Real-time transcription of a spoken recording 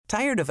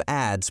Tired of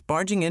ads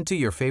barging into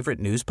your favorite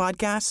news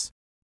podcasts?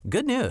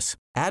 Good news.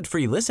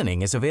 Ad-free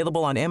listening is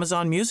available on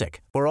Amazon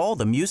Music for all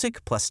the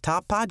music plus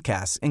top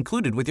podcasts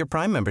included with your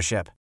Prime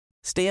membership.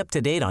 Stay up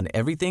to date on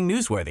everything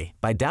newsworthy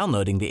by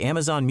downloading the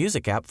Amazon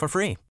Music app for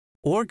free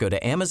or go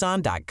to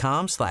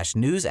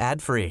amazon.com/news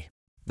ad free.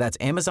 That's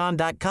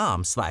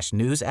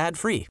amazon.com/news ad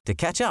free to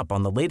catch up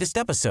on the latest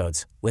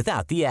episodes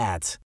without the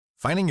ads.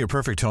 Finding your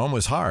perfect home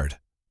was hard,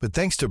 but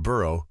thanks to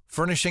Burrow,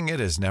 furnishing it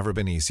has never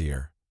been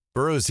easier.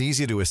 Burrow's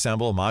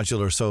easy-to-assemble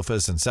modular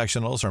sofas and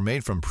sectionals are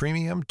made from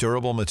premium,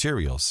 durable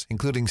materials,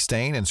 including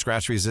stain and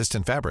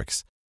scratch-resistant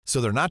fabrics.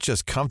 So they're not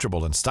just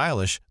comfortable and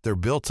stylish, they're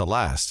built to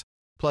last.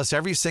 Plus,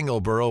 every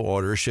single Burrow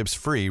order ships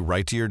free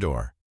right to your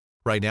door.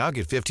 Right now,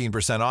 get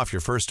 15% off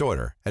your first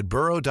order at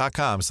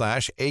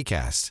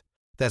burrow.com/ACAST.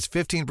 That's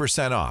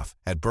 15% off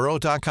at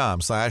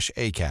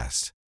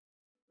burrow.com/ACAST.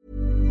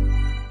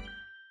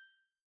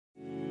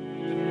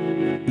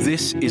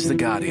 This is The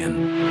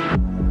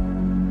Guardian.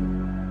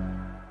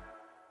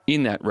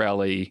 In that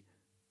rally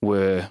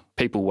were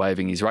people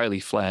waving Israeli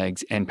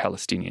flags and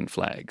Palestinian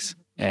flags.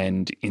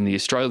 And in the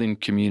Australian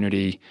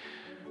community,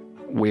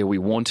 where we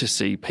want to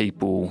see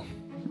people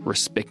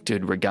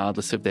respected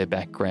regardless of their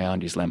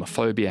background,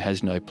 Islamophobia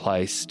has no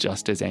place,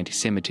 just as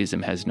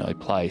anti-Semitism has no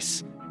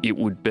place. It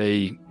would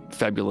be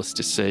fabulous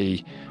to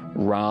see,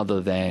 rather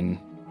than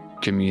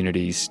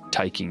communities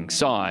taking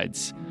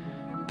sides,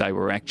 they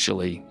were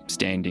actually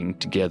standing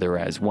together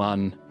as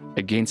one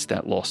against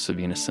that loss of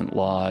innocent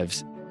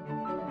lives.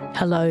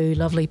 Hello,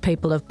 lovely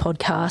people of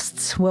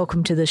podcasts.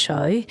 Welcome to the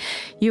show.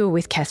 You are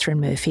with Katharine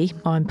Murphy.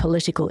 I'm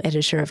political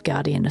editor of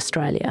Guardian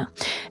Australia.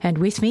 And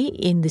with me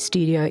in the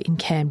studio in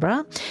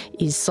Canberra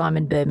is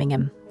Simon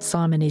Birmingham.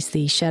 Simon is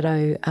the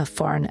Shadow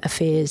Foreign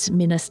Affairs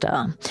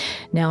Minister.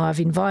 Now, I've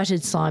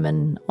invited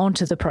Simon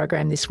onto the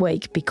program this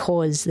week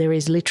because there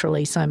is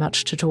literally so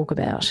much to talk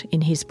about in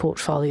his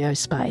portfolio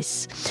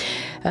space.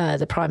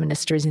 The Prime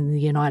Minister is in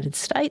the United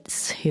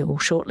States. He'll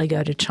shortly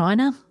go to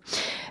China.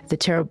 The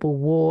terrible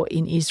war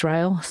in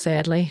Israel,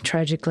 sadly,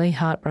 tragically,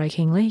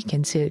 heartbreakingly,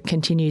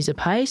 continues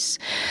apace.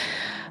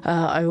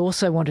 I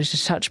also wanted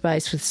to touch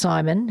base with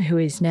Simon, who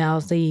is now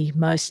the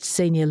most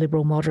senior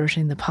Liberal moderate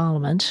in the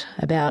Parliament,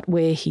 about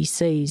where he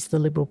sees the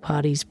Liberal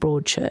Party's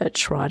broad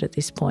church right at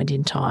this point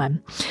in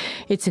time.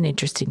 It's an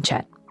interesting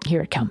chat.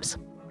 Here it comes.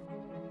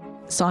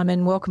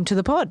 Simon, welcome to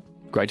the pod.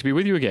 Great to be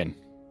with you again.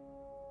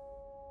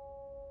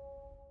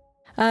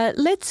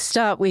 Let's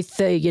start with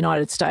the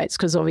United States,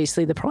 because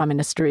obviously the Prime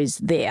Minister is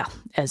there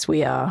as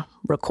we are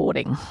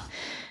recording.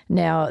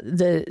 Now,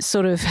 the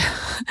sort of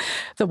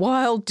the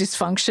wild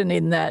dysfunction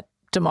in that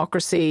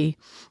democracy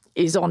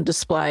is on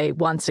display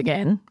once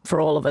again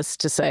for all of us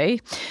to see.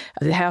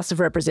 The House of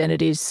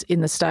Representatives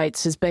in the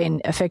States has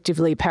been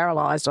effectively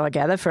paralysed, I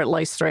gather, for at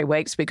least 3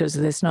 weeks because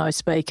there's no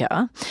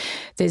speaker.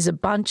 There's a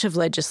bunch of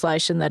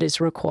legislation that is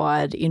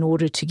required in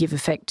order to give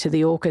effect to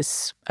the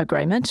AUKUS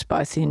agreement,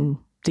 both in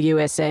the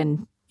US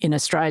and in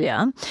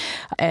Australia.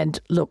 And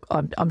look,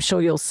 I'm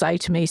sure you'll say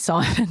to me,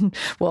 Simon,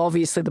 well,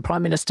 obviously the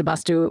Prime Minister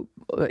must do,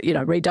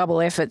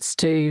 redouble efforts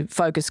to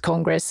focus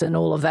Congress and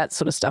all of that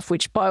sort of stuff,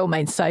 which by all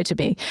means say to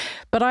me.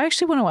 But I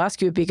actually want to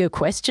ask you a bigger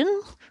question.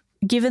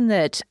 Given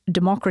that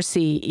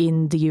democracy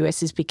in the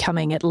US is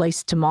becoming, at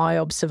least to my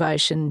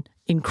observation,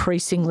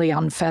 increasingly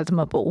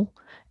unfathomable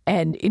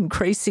and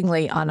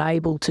increasingly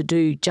unable to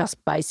do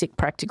just basic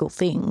practical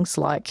things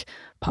like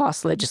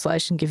pass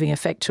legislation giving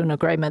effect to an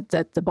agreement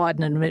that the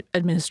Biden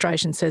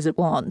administration says it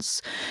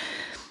wants.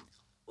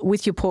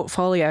 With your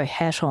portfolio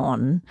hat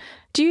on,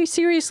 do you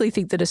seriously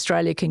think that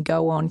Australia can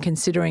go on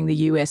considering the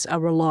US a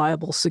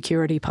reliable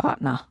security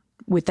partner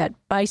with that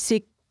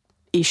basic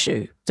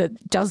issue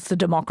that does the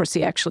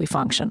democracy actually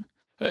function?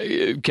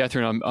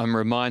 Katharine, I'm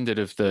reminded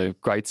of the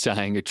great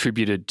saying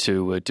attributed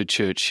to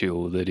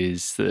Churchill, that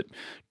is that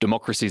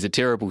democracy is a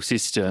terrible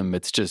system,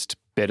 it's just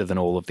better than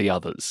all of the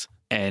others.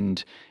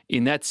 And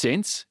in that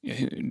sense,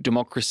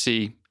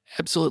 democracy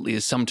absolutely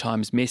is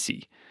sometimes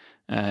messy,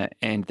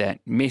 and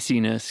that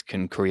messiness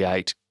can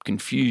create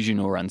confusion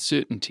or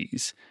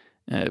uncertainties.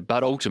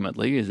 But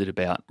ultimately, is it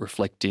about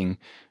reflecting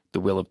the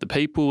will of the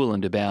people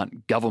and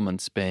about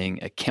governments being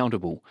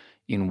accountable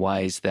in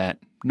ways that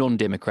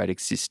non-democratic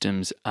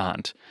systems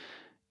aren't?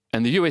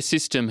 And the US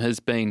system has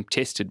been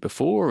tested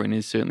before and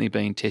is certainly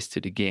being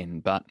tested again,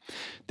 but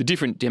the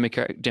different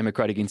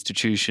democratic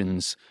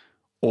institutions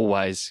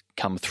always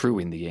come through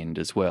in the end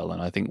as well.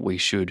 And I think we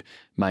should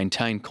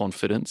maintain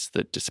confidence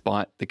that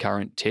despite the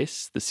current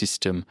tests, the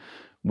system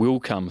will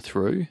come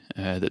through,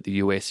 that the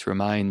US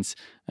remains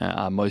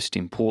our most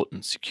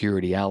important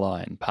security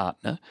ally and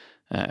partner,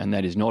 and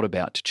that is not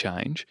about to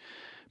change.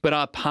 But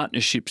our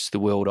partnerships the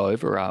world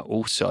over are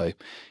also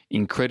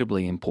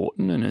incredibly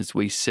important. And as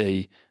we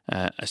see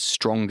a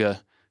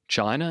stronger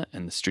China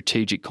and the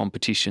strategic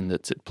competition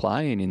that's at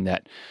play, and in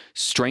that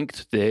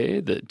strength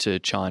there,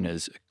 that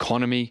China's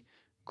economy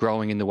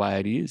growing in the way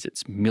it is,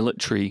 its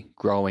military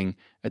growing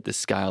at the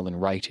scale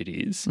and rate it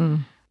is,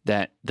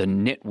 that the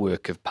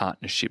network of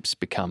partnerships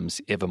becomes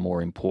ever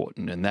more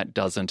important. And that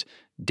doesn't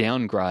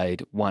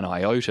downgrade one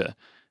iota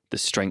the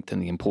strength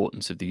and the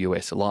importance of the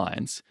US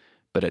alliance.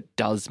 But it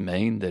does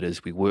mean that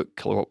as we work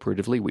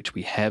cooperatively, which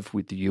we have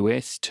with the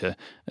US to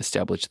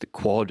establish the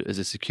Quad as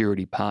a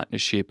security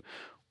partnership,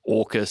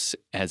 AUKUS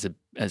as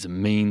a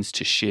means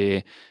to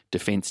share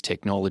defence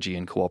technology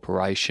and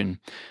cooperation,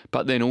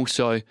 but then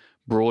also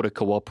broader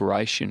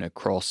cooperation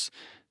across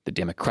the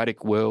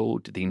democratic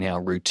world, the now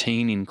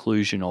routine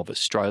inclusion of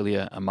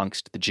Australia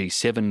amongst the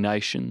G7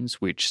 nations,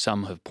 which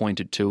some have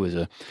pointed to as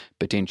a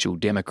potential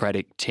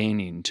democratic 10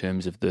 in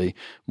terms of the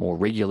more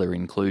regular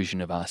inclusion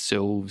of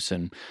ourselves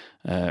and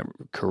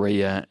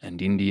Korea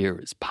and India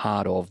as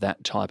part of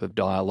that type of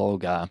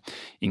dialogue,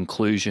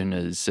 inclusion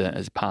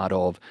as part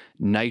of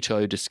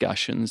NATO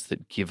discussions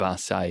that give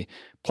us a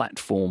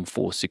platform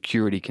for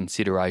security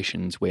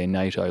considerations where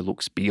NATO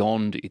looks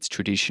beyond its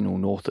traditional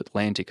North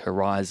Atlantic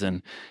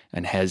horizon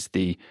and has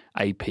the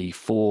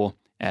AP4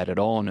 added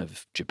on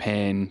of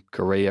Japan,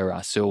 Korea,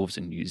 ourselves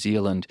and New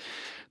Zealand.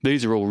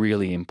 These are all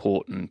really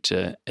important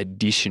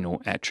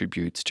additional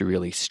attributes to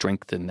really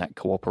strengthen that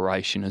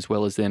cooperation, as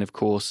well as then, of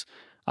course,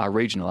 our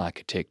regional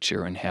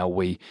architecture and how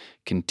we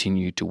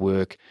continue to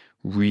work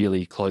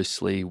really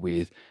closely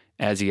with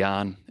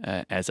ASEAN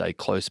as a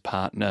close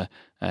partner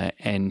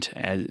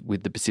and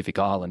with the Pacific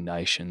Island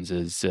nations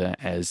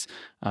as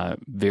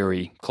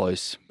very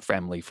close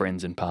family,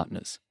 friends and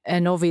partners.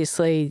 And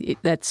obviously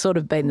that's sort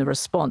of been the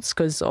response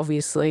because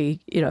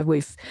obviously,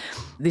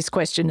 this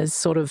question is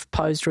sort of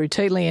posed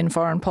routinely in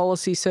foreign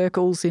policy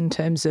circles in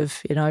terms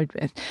of,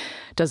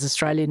 does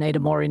Australia need a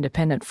more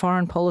independent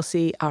foreign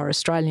policy? Are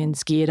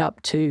Australians geared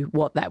up to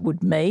what that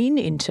would mean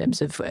in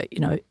terms of,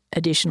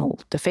 additional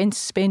defence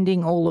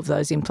spending, all of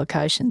those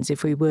implications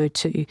if we were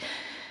to,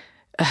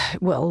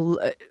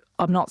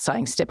 I'm not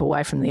saying step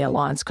away from the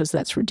alliance because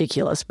that's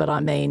ridiculous, but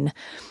I mean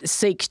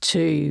seek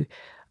to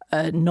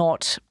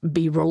not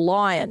be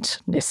reliant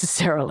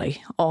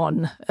necessarily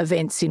on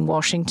events in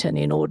Washington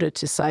in order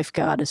to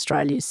safeguard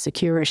Australia's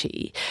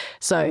security.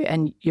 So,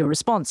 and your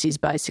response is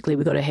basically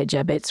we've got to hedge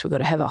our bets, we've got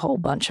to have a whole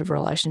bunch of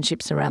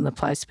relationships around the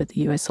place, but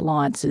the US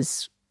alliance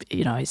is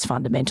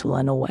fundamental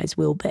and always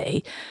will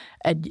be.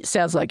 It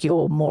sounds like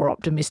you're more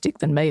optimistic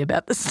than me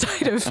about the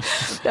state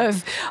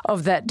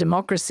of that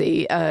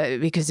democracy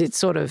because it's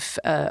sort of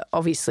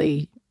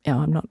obviously,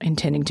 I'm not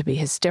intending to be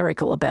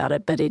hysterical about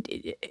it, but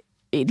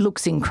it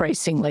looks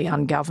increasingly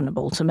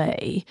ungovernable to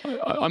me.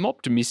 I'm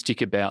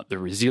optimistic about the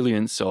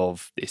resilience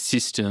of their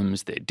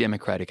systems, their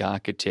democratic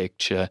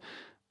architecture,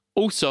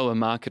 also a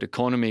market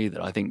economy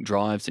that I think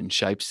drives and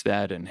shapes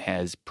that and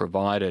has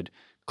provided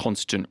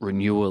constant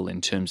renewal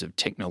in terms of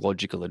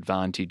technological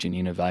advantage and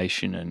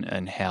innovation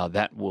and how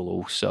that will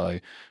also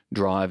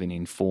drive and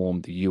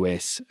inform the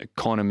US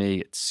economy,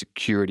 its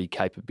security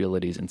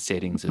capabilities and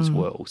settings as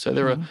well. So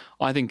there are,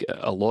 I think,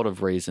 a lot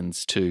of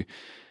reasons to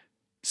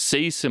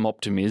see some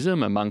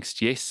optimism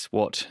amongst,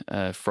 what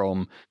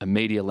from a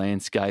media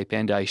landscape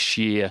and a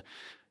sheer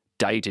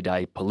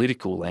day-to-day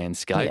political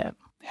landscape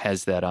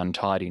has that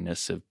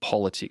untidiness of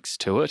politics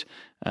to it.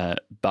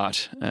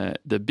 But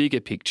the bigger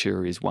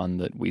picture is one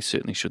that we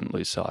certainly shouldn't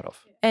lose sight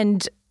of.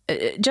 And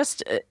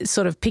just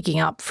sort of picking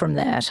up from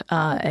that,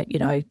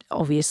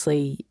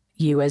 obviously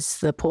you as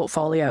the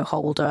portfolio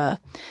holder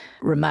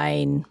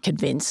remain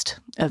convinced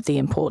of the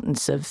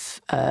importance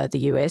of the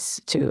US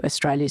to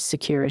Australia's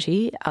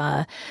security.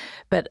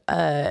 But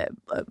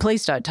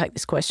please don't take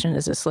this question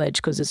as a sledge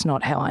because it's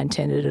not how I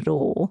intended at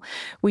all.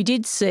 We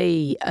did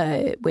see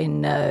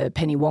when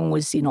Penny Wong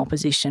was in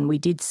opposition, we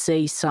did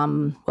see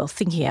some,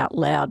 thinking out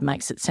loud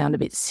makes it sound a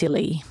bit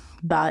silly,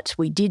 but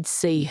we did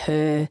see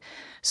her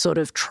sort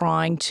of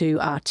trying to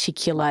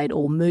articulate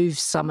or move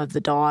some of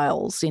the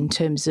dials in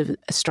terms of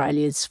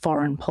Australia's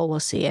foreign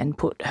policy and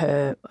put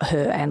her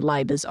and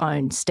Labor's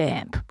own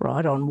stamp,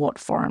 right, on what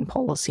foreign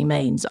policy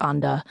means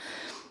under,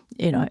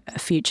 a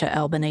future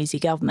Albanese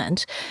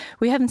government.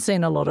 We haven't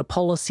seen a lot of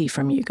policy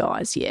from you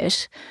guys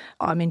yet.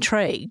 I'm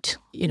intrigued,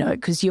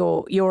 because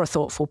you're a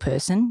thoughtful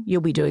person.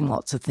 You'll be doing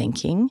lots of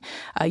thinking.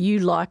 Are you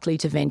likely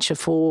to venture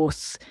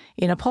forth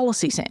in a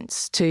policy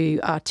sense to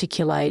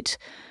articulate,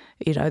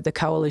 the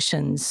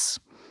coalition's,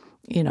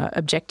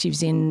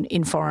 objectives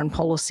in foreign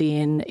policy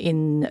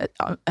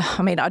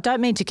I don't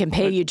mean to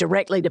compare you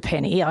directly to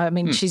Penny. I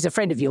mean, she's a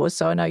friend of yours,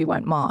 so I know you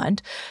won't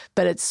mind.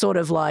 But it's sort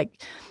of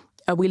like,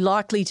 are we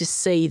likely to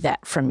see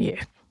that from you?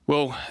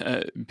 Well,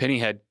 Penny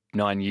had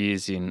 9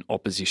 years in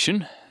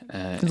opposition.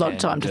 A long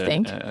time to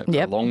think. A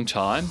long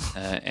time.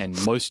 And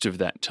most of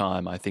that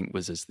time, I think,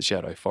 was as the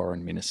Shadow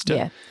Foreign Minister.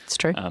 Yeah, it's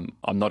true.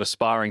 I'm not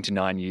aspiring to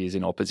 9 years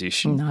in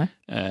opposition. No.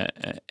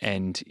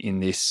 And in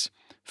this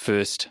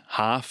first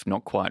half,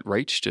 not quite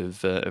reached,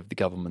 of the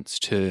government's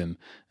term,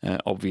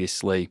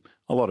 obviously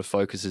a lot of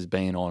focus has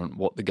been on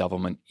what the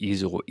government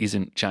is or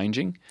isn't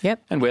changing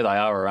and where they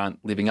are or aren't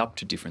living up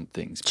to different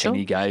things. Sure.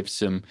 Penny gave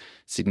some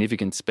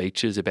significant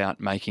speeches about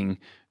making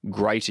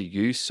greater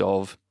use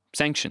of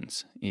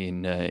sanctions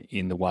in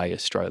the way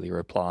Australia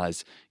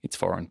applies its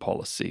foreign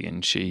policy.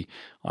 And she,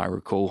 I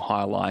recall,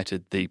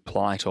 highlighted the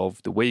plight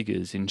of the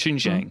Uyghurs in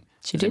Xinjiang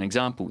as an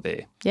example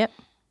there. Yep.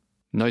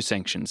 no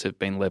sanctions have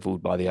been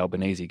levelled by the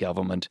Albanese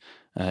government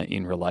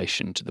in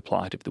relation to the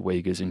plight of the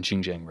Uyghurs in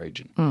Xinjiang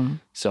region.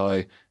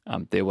 So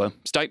there were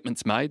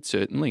statements made,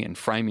 certainly, and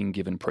framing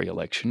given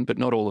pre-election, but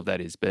not all of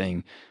that is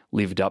being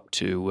lived up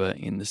to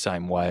in the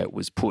same way it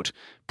was put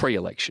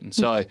pre-election.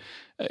 So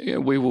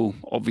we will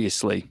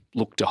obviously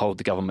look to hold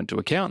the government to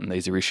account, and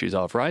these are issues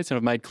I've raised, and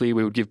I've made clear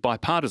we would give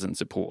bipartisan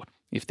support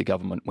if the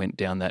government went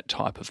down that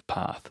type of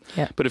path.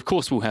 Yep. But of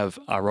course we'll have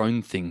our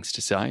own things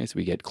to say as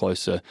we get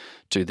closer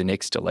to the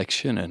next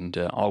election, and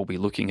I'll be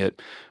looking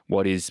at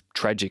what is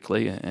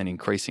tragically an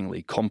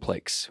increasingly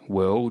complex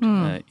world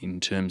in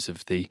terms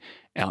of the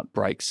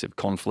outbreaks of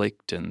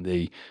conflict and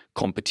the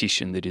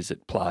competition that is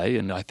at play.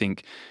 And I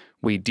think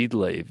we did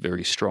leave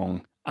very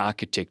strong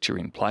architecture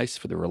in place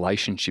for the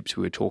relationships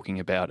we were talking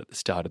about at the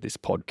start of this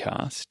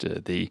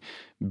podcast. The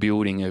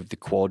building of the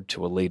Quad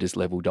to a leaders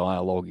level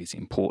dialogue is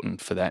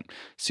important for that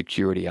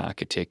security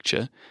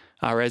architecture.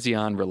 Our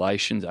ASEAN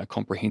relations, our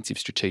comprehensive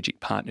strategic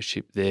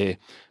partnership there,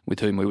 with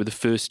whom we were the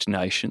first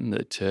nation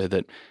that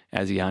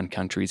ASEAN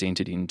countries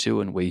entered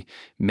into, and we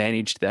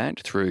managed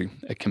that through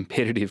a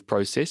competitive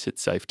process,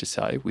 it's safe to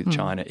say, with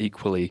China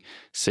equally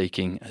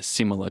seeking a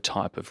similar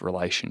type of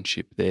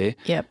relationship there.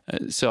 Yep.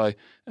 So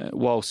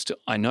whilst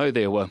I know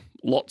there were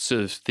lots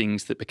of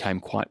things that became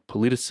quite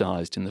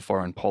politicised in the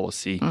foreign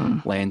policy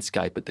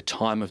landscape at the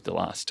time of the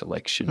last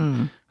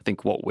election, I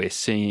think what we're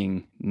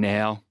seeing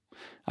now,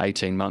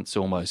 18 months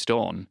almost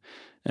on,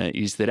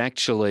 is that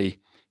actually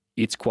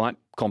it's quite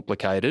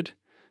complicated.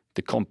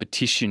 The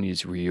competition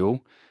is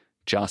real.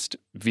 Just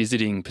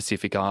visiting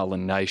Pacific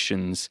Island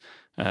nations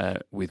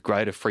with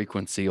greater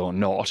frequency or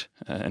not,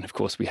 and of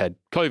course we had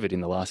COVID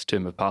in the last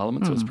term of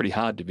Parliament, so it's pretty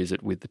hard to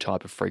visit with the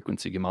type of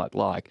frequency you might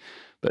like,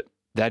 but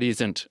that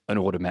isn't an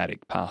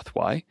automatic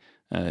pathway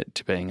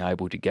to being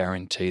able to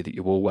guarantee that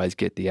you always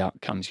get the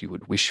outcomes you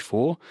would wish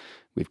for.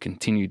 We've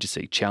continued to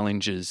see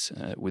challenges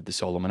with the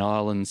Solomon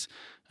Islands.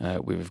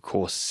 We've, of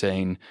course,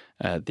 seen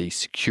the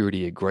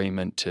security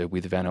agreement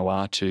with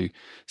Vanuatu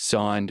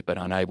signed but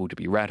unable to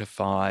be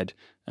ratified.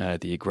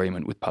 The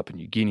agreement with Papua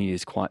New Guinea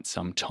is quite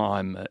some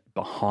time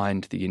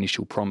behind the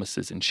initial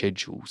promises and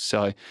schedules.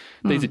 So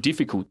these are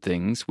difficult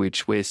things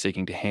which we're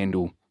seeking to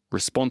handle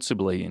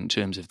responsibly in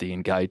terms of the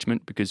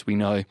engagement, because we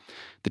know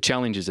the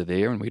challenges are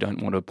there and we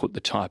don't want to put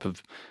the type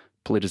of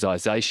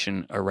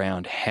politicisation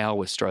around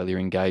how Australia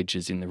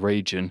engages in the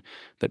region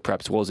that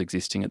perhaps was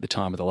existing at the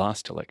time of the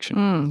last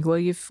election. Well,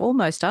 you've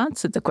almost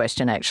answered the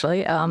question,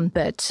 actually.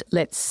 But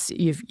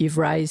you've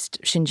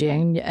raised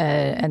Xinjiang,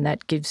 and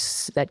that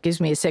gives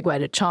me a segue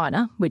to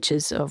China, which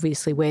is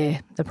obviously where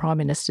the Prime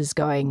Minister's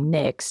going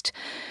next.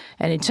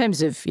 And in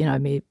terms of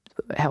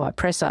how I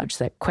presage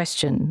that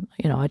question,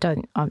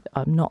 I'm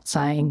not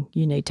saying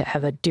you need to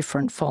have a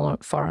different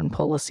foreign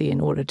policy in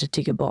order to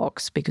tick a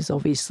box, because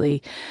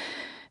obviously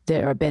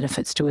there are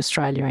benefits to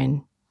Australia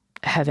in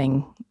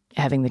having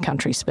the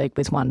country speak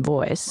with one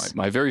voice.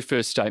 My very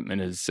first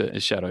statement as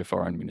Shadow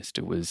Foreign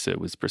Minister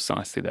was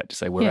precisely that, to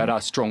say we're at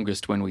our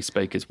strongest when we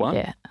speak as one.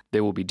 Yeah.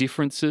 There will be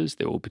differences.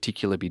 There will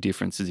particularly be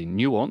differences in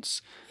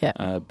nuance.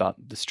 Yeah. But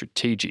the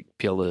strategic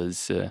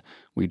pillars,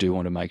 we do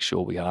want to make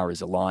sure we are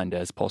as aligned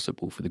as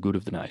possible for the good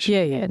of the nation.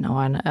 Yeah, no,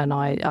 and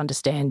I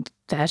understand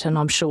that, and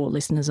I'm sure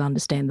listeners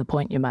understand the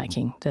point you're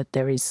making, that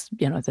there is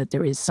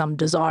some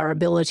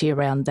desirability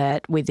around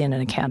that within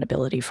an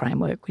accountability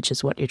framework, which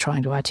is what you're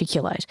trying to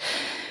articulate.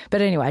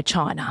 But anyway,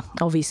 China.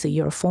 Obviously,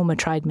 you're a former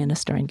trade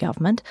minister in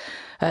government.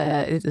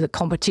 The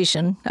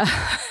competition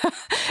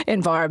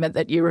environment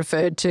that you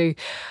referred to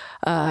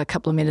a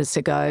couple of minutes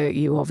ago,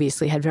 you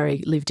obviously had very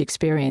lived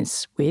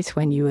experience with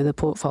when you were the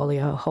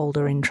portfolio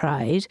holder in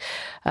trade.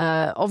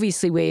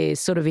 Obviously,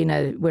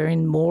 we're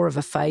in more of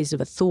a phase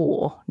of a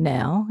thaw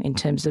now in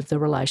terms of the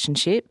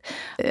relationship,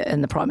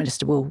 and the Prime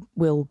Minister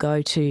will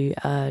go to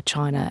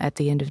China at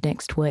the end of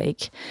next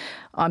week.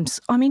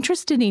 I'm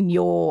interested in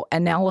your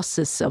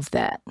analysis of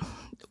that.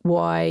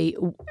 Why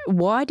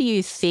do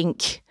you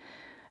think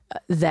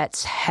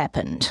that's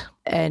happened?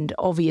 And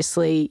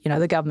obviously,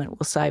 the government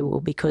will say, well,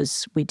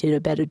 because we did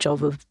a better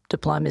job of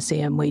diplomacy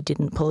and we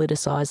didn't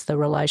politicise the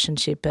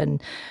relationship.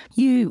 And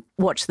you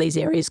watch these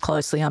areas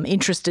closely. I'm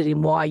interested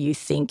in why you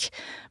think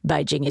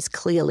Beijing is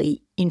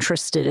clearly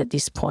interested at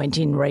this point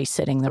in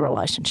resetting the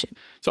relationship.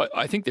 So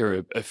I think there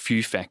are a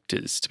few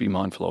factors to be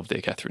mindful of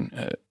there,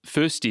 Katharine.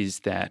 First is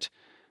that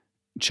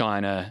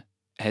China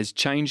has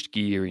changed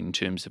gear in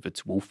terms of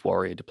its wolf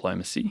warrior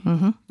diplomacy.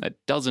 That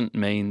doesn't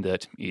mean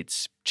that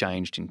it's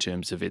changed in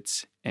terms of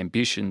its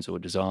ambitions or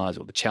desires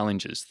or the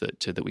challenges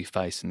that we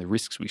face and the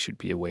risks we should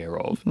be aware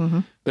of.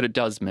 But it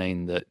does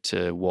mean that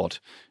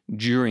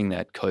during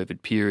that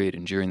COVID period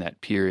and during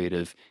that period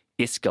of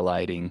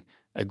escalating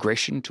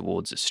aggression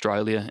towards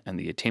Australia and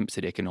the attempts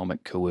at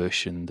economic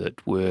coercion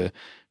that were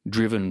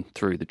driven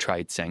through the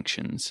trade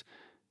sanctions,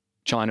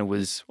 China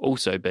was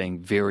also being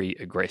very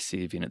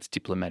aggressive in its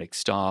diplomatic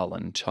style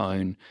and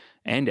tone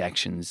and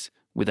actions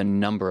with a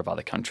number of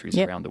other countries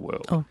around the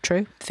world. Oh,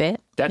 true. Fair.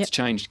 That's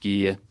changed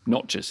gear,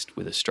 not just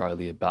with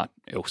Australia, but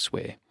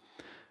elsewhere.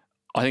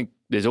 I think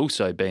there's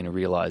also been a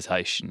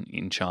realisation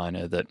in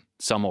China that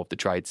some of the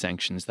trade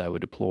sanctions they were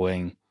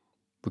deploying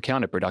were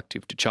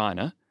counterproductive to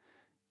China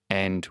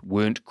and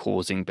weren't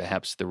causing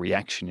perhaps the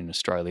reaction in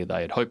Australia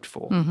they had hoped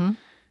for. Mm-hmm.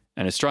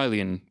 And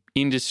Australian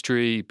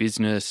industry,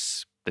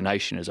 business, the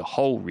nation as a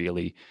whole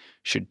really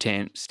should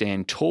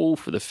stand tall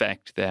for the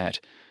fact that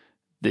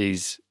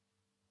this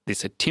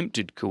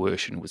attempted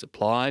coercion was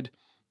applied,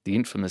 the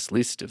infamous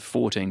list of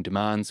 14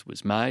 demands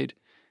was made,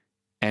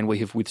 and we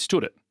have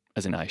withstood it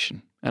as a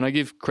nation. And I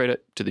give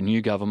credit to the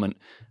new government.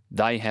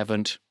 They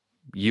haven't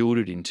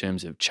yielded in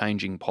terms of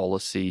changing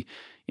policy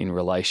in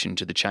relation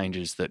to the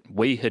changes that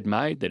we had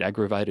made that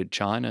aggravated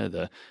China.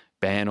 The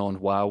ban on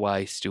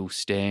Huawei still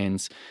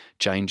stands,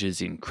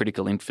 changes in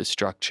critical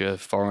infrastructure,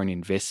 foreign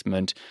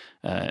investment,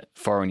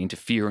 foreign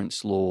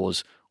interference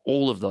laws,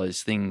 all of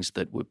those things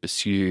that were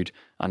pursued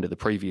under the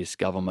previous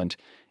government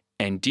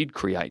and did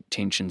create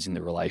tensions in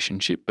the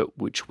relationship, but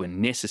which were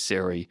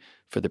necessary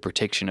for the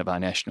protection of our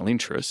national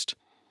interest.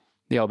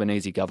 The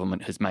Albanese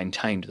government has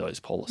maintained those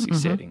policy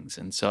settings,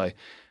 and so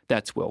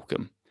that's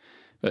welcome.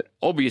 But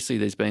obviously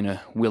there's been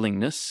a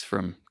willingness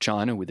from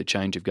China with the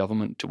change of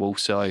government to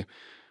also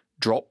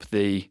drop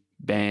the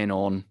ban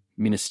on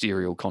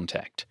ministerial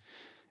contact.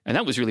 And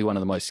that was really one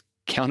of the most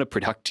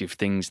counterproductive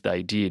things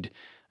they did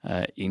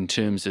in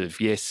terms of,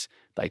 yes,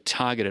 they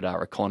targeted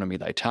our economy,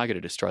 they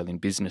targeted Australian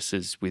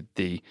businesses with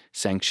the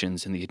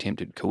sanctions and the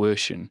attempted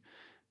coercion,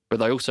 but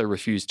they also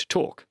refused to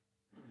talk.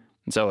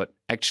 And so it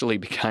actually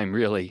became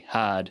really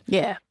hard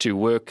to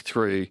work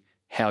through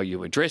how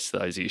you address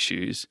those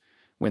issues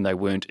when they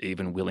weren't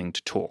even willing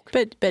to talk.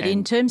 But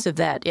in terms of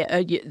that,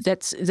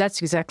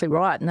 that's exactly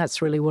right, and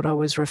that's really what I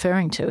was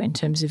referring to in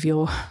terms of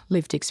your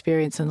lived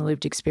experience and the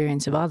lived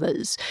experience of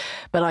others.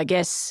 But I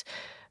guess,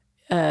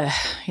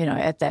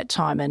 at that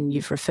time, and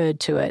you've referred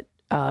to it,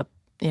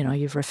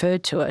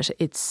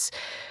 it's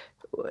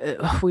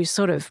we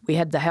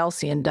had the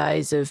halcyon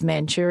days of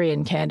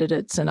Manchurian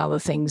candidates and other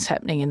things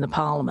happening in the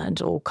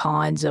parliament, all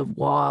kinds of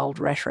wild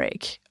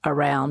rhetoric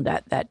around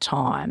at that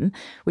time,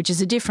 which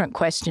is a different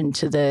question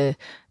to the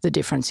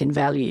difference in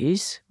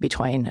values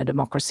between a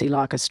democracy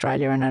like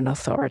Australia and an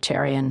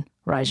authoritarian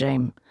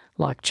regime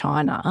like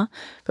China.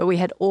 But we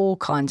had all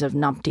kinds of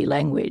numpty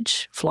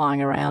language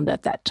flying around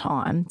at that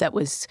time that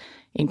was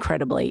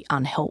incredibly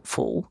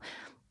unhelpful.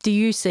 Do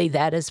you see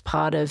that as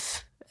part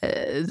of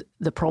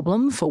the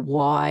problem for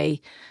why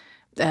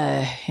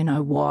there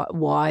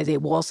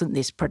wasn't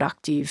this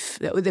productive,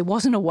 there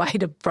wasn't a way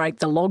to break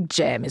the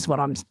logjam is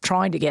what I'm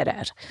trying to get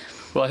at.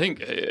 Well, I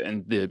think,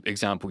 and the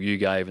example you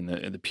gave and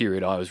the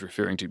period I was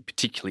referring to,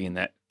 particularly in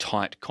that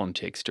tight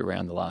context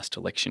around the last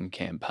election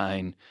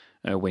campaign,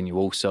 when you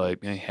also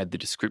had the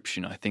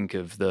description, I think,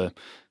 of the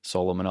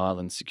Solomon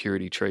Islands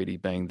Security Treaty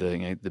being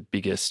the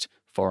biggest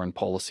foreign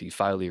policy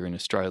failure in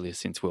Australia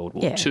since World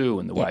War II,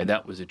 and the way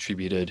that was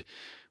attributed,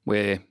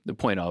 where the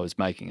point I was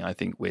making, I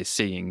think we're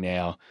seeing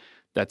now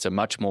that's a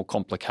much more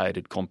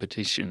complicated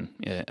competition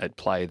at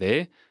play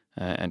there.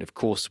 And of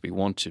course, we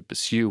want to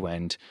pursue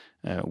and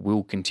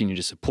will continue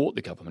to support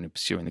the government in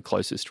pursuing the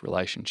closest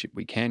relationship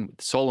we can with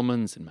the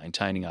Solomons and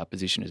maintaining our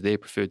position as their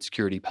preferred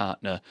security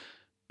partner.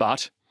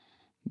 But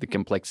the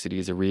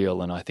complexities are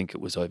real, and I think it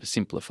was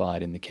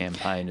oversimplified in the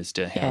campaign as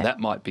to how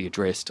that might be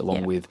addressed,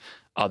 along with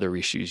other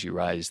issues you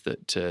raised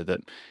that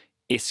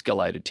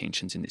escalated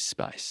tensions in this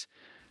space.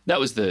 That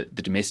was the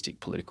domestic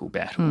political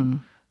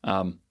battle.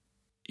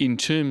 In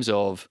terms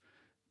of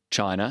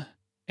China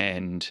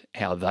and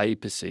how they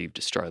perceived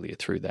Australia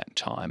through that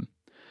time,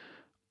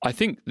 I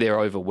think their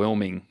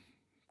overwhelming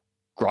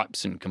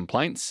gripes and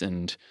complaints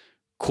and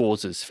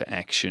causes for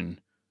action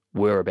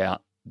were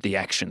about the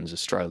actions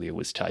Australia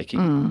was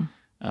taking.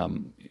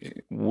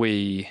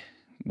 We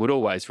would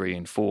always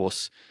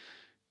reinforce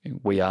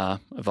we are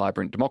a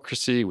vibrant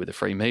democracy with a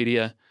free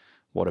media.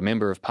 What a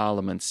member of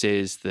parliament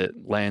says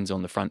that lands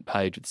on the front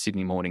page of the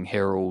Sydney Morning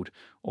Herald,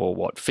 or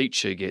what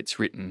feature gets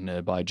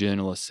written by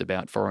journalists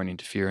about foreign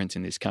interference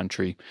in this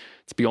country,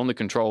 it's beyond the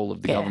control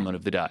of the government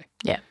of the day.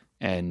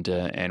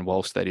 And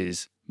whilst that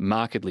is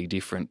markedly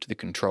different to the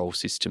control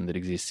system that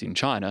exists in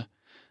China,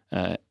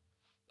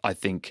 I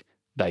think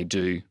they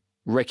do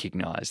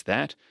recognise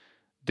that.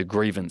 The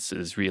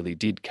grievances really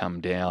did come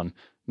down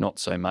not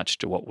so much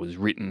to what was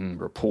written,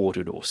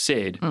 reported or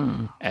said,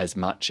 as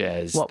much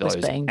as what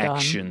those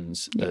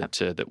actions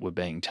that were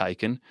being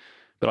taken.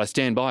 But I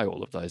stand by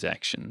all of those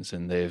actions,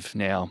 and they've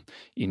now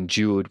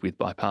endured with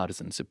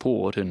bipartisan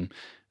support. And,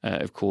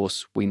 of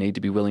course, we need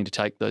to be willing to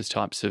take those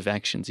types of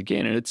actions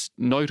again. And it's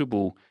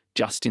notable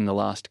just in the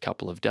last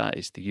couple of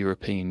days, the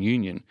European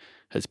Union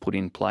has put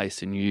in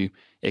place a new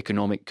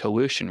economic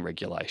coercion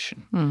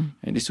regulation.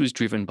 And this was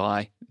driven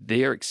by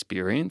their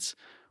experience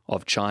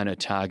of China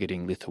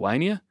targeting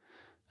Lithuania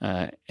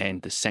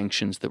and the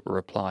sanctions that were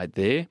applied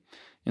there.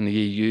 And the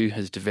EU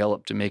has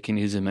developed a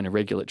mechanism and a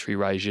regulatory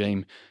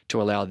regime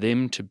to allow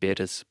them to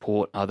better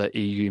support other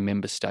EU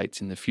member states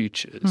in the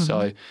future.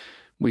 So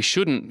we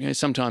shouldn't,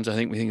 sometimes I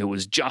think we think it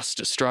was just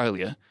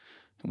Australia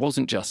It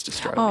wasn't just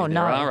Australia. Oh,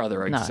 no. There are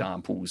other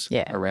examples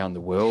around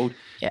the world.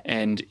 Yeah.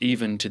 And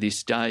even to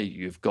this day,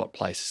 you've got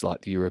places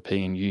like the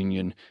European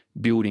Union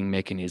building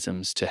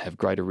mechanisms to have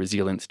greater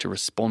resilience to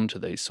respond to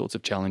these sorts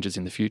of challenges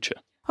in the future.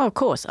 Oh, of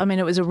course. I mean,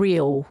 it was a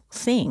real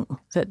thing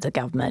that the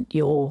government,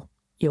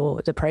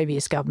 the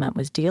previous government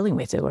was dealing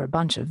with. There were a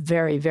bunch of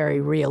very, very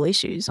real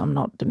issues. I'm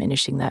not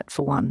diminishing that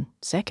for 1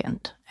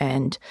 second.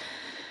 And,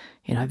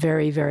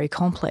 very, very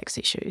complex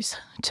issues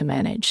to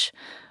manage.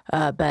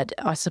 But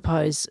I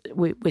suppose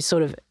we're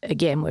sort of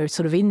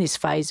in this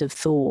phase of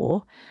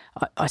thaw.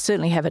 I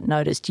certainly haven't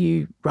noticed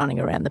you running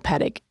around the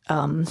paddock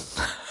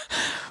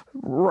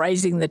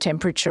raising the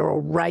temperature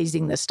or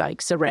raising the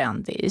stakes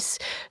around this.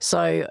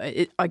 So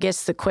I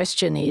guess the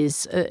question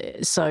is,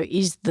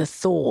 is the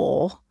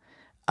thaw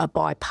a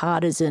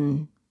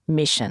bipartisan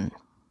mission?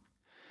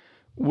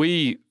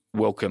 We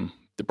welcome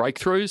the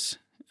breakthroughs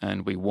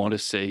and we want to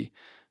see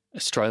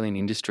Australian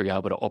industry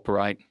able to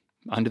operate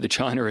under the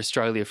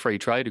China-Australia Free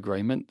Trade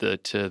Agreement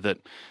that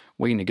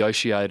we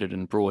negotiated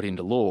and brought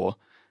into law,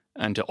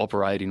 and to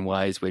operate in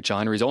ways where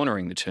China is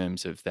honouring the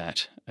terms of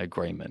that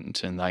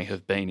agreement. And they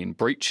have been in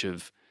breach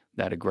of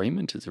that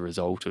agreement as a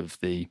result of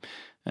the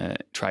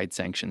trade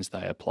sanctions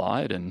they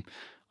applied. And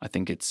I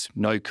think it's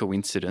no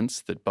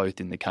coincidence that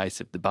both in the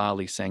case of the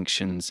barley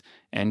sanctions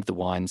and the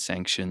wine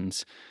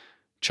sanctions,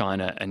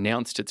 China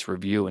announced its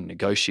review and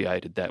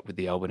negotiated that with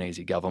the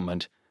Albanese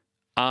government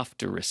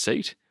after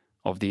receipt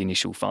of the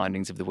initial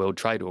findings of the World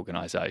Trade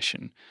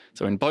Organization.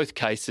 So in both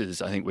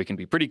cases, I think we can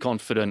be pretty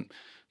confident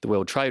the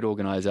World Trade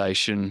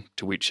Organization,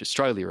 to which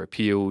Australia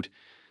appealed,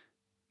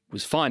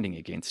 was finding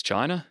against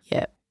China.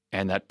 Yeah.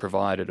 And that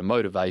provided a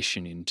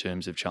motivation in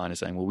terms of China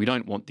saying, well, we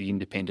don't want the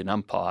independent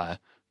umpire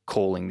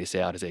calling this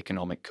out as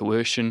economic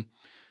coercion.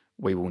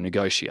 We will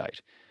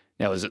negotiate.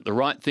 Now, is it the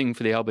right thing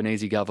for the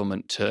Albanese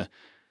government to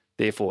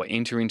therefore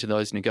enter into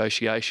those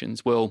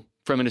negotiations? Well,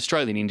 from an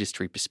Australian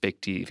industry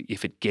perspective,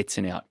 if it gets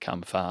an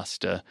outcome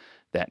faster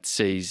that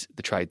sees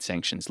the trade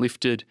sanctions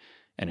lifted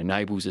and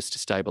enables us to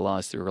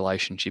stabilise the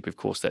relationship, of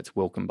course, that's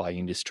welcome by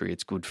industry.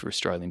 It's good for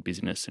Australian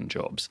business and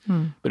jobs.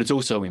 But it's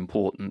also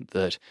important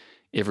that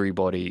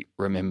everybody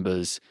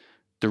remembers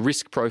the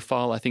risk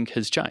profile, I think,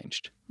 has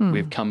changed.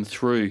 We've come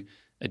through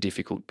a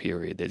difficult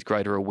period. There's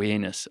greater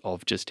awareness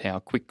of just how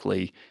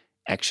quickly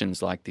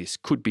actions like this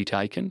could be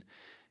taken,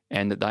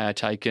 and that they are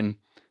taken,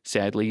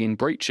 sadly, in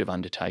breach of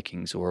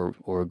undertakings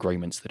or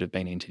agreements that have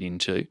been entered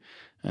into.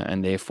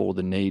 And therefore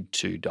the need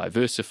to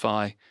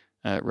diversify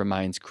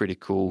remains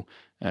critical.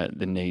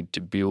 The need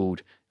to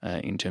build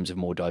in terms of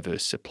more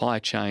diverse supply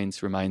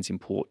chains remains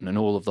important, and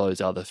all of those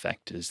other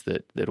factors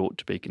that ought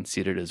to be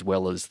considered, as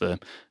well as the,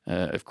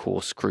 of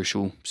course,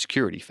 crucial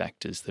security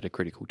factors that are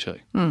critical too.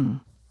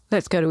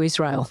 Let's go to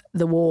Israel.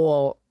 The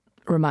war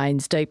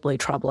remains deeply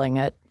troubling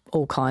at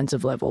all kinds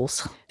of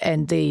levels,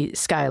 and the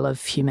scale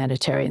of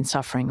humanitarian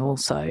suffering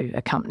also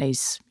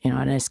accompanies, an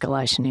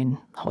escalation in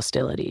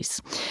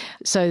hostilities.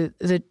 So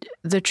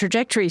the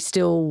trajectory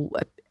still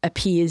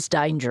appears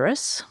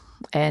dangerous,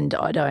 and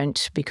I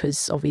don't,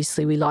 because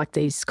obviously we like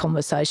these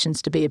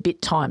conversations to be a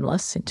bit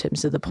timeless in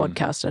terms of the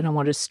podcast. I don't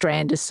want to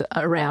strand us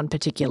around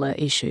particular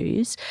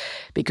issues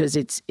because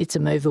it's a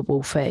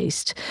movable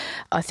feast.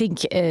 I think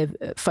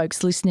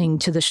folks listening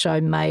to the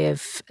show may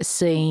have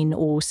seen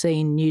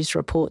news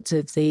reports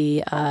of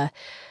the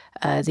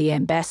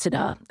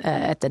ambassador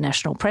at the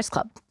National Press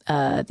Club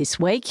this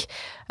week.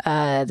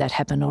 That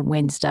happened on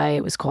Wednesday.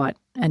 It was quite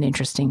an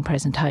interesting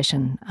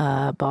presentation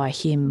by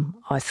him,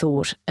 I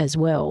thought, as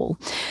well.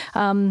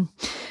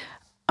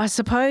 I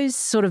suppose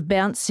sort of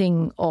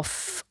bouncing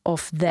off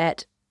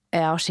that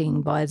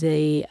outing by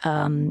the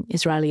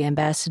Israeli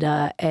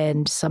ambassador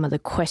and some of the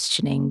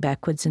questioning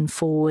backwards and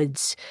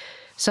forwards,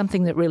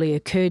 something that really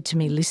occurred to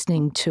me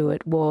listening to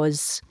it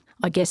was,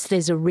 I guess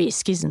there's a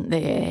risk, isn't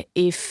there?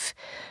 If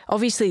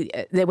obviously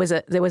there was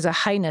a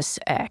heinous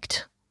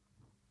act,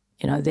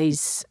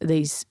 these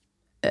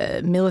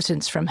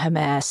militants from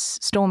Hamas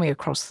storming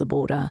across the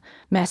border,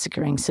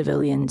 massacring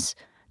civilians,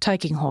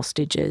 taking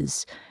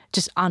hostages,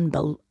 just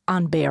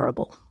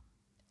unbearable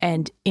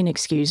and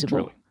inexcusable.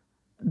 Really?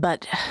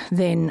 But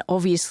then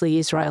obviously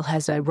Israel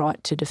has a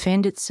right to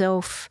defend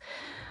itself.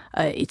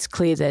 It's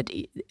clear that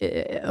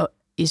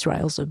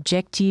Israel's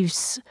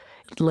objectives,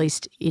 at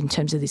least in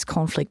terms of this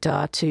conflict,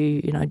 are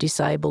to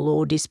disable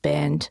or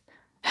disband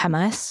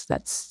Hamas.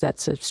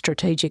 That's a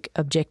strategic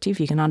objective.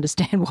 You can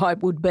understand why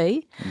it would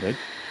be. Indeed.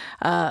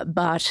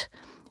 But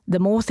the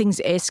more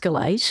things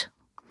escalate,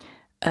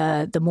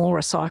 the more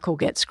a cycle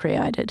gets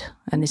created.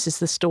 And this is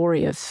the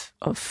story of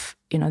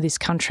this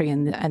country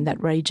and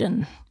that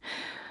region.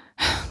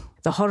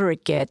 The hotter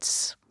it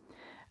gets,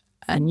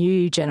 a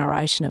new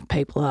generation of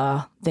people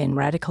are then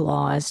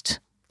radicalised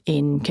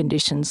in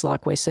conditions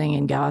like we're seeing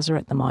in Gaza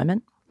at the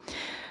moment,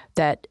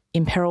 that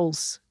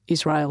imperils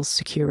Israel's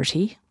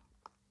security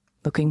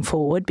looking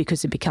forward,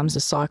 because it becomes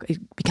a cycle, it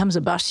becomes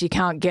a bus you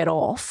can't get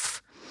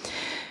off.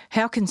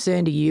 How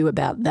concerned are you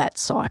about that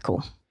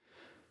cycle?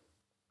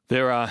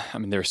 There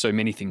are so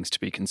many things to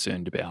be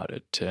concerned about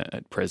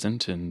at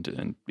present,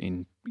 and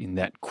in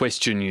that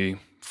question you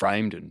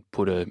framed and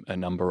put a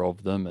number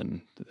of them,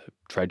 and the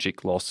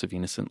tragic loss of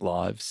innocent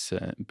lives,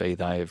 be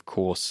they, of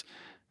course,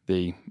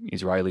 the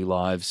Israeli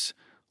lives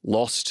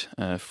lost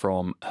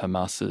from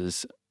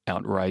Hamas's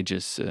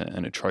outrageous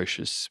and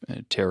atrocious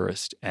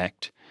terrorist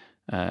act,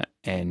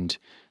 and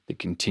the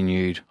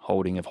continued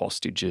holding of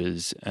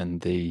hostages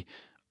and the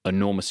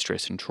enormous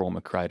stress and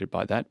trauma created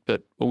by that,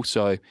 but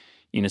also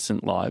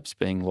innocent lives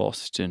being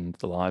lost and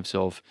the lives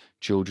of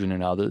children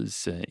and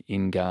others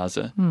in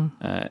Gaza.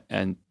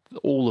 And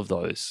all of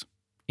those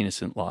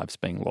innocent lives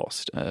being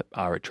lost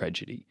are a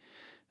tragedy.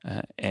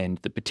 And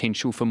the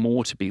potential for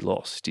more to be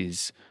lost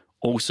is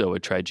also a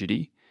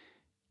tragedy.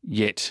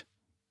 Yet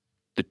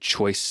the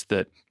choice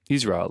that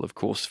Israel, of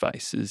course,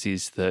 faces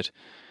is that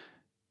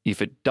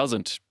if it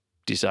doesn't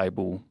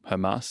disable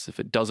Hamas, if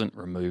it doesn't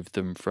remove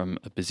them from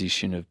a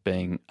position of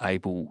being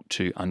able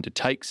to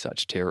undertake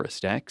such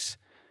terrorist acts,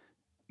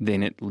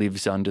 then it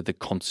lives under the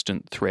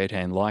constant threat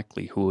and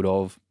likelihood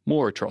of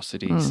more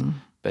atrocities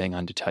being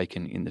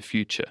undertaken in the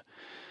future.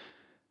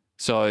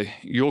 So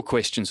your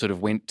question sort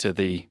of went to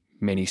the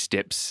many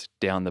steps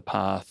down the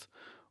path.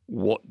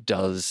 What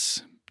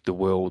does the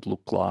world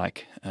look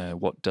like?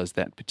 What does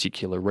that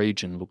particular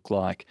region look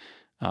like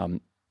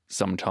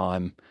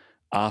sometime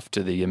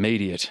after the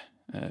immediate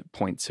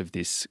points of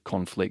this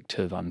conflict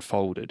have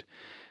unfolded?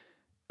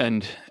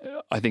 And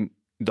I think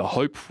the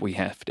hope we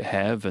have to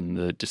have and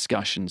the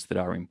discussions that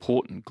are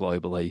important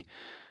globally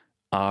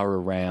are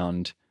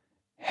around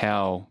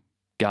how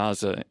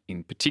Gaza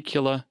in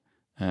particular,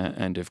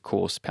 and of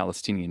course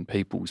Palestinian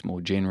peoples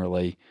more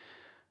generally,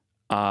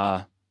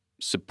 are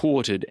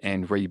supported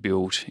and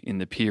rebuilt in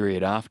the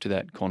period after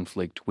that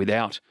conflict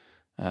without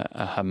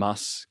a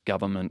Hamas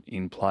government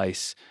in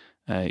place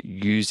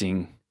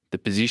using the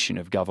position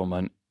of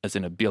government as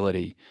an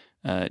ability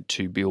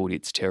to build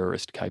its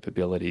terrorist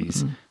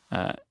capabilities.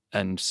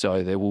 And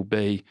so there will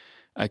be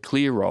a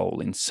clear role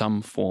in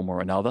some form or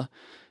another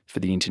for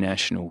the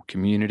international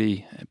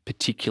community,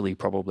 particularly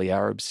probably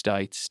Arab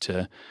states,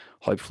 to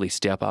hopefully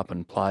step up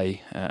and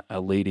play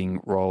a leading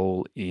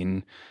role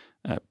in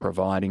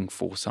providing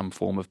for some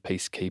form of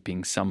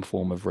peacekeeping, some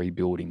form of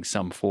rebuilding,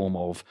 some form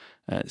of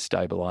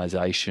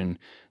stabilisation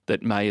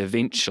that may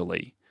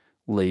eventually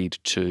lead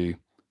to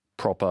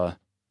proper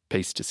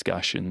peace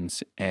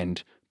discussions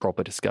and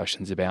proper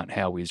discussions about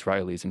how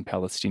Israelis and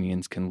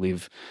Palestinians can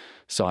live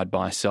side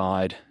by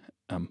side,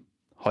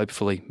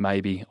 hopefully,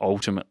 maybe,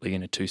 ultimately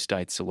in a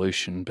two-state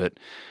solution. But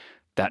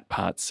that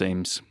part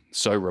seems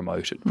so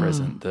remote at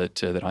present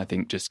that I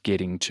think just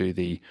getting to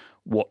the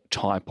what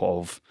type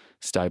of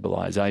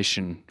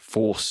stabilisation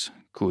force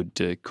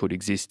could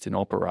exist and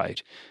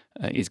operate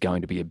is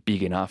going to be a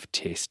big enough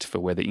test for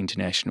whether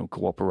international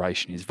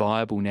cooperation is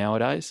viable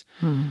nowadays.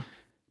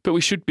 But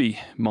we should be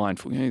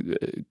mindful.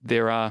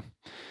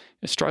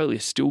 Australia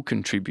still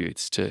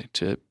contributes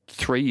to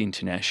 3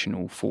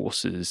 international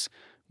forces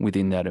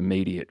within that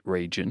immediate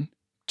region,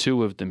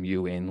 2 of them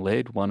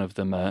UN-led, one of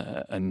them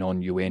a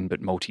non-UN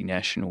but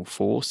multinational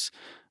force,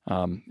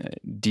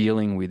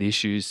 dealing with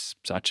issues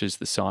such as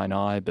the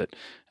Sinai, but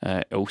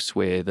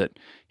elsewhere that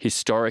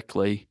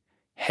historically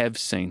have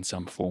seen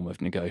some form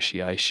of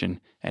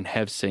negotiation and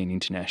have seen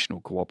international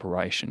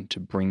cooperation to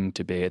bring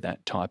to bear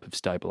that type of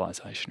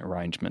stabilisation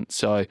arrangement.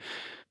 So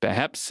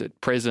perhaps at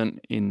present,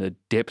 in the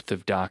depth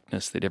of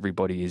darkness that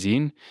everybody is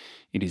in,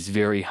 it is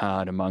very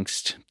hard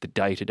amongst the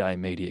day-to-day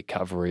media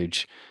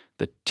coverage,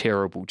 the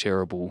terrible,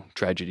 terrible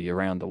tragedy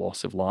around the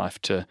loss of life,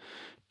 to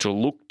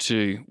look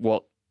to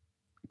what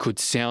could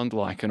sound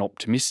like an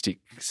optimistic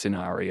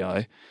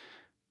scenario,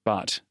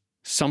 but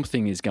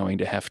something is going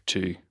to have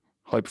to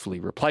hopefully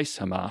replace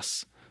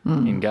Hamas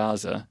in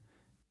Gaza,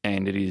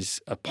 and it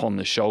is upon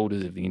the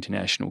shoulders of the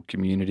international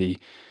community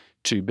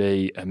to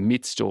be,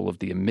 amidst all of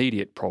the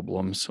immediate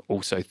problems,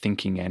 also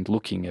thinking and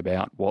looking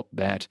about what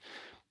that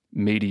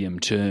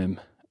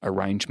medium-term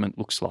arrangement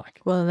looks like.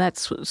 Well,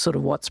 that's sort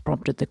of what's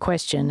prompted the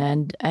question,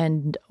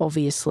 and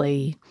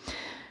obviously,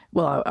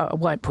 well, I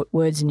won't put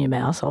words in your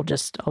mouth. I'll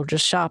just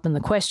sharpen the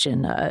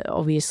question.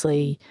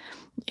 Obviously,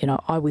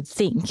 I would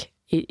think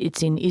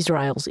it's in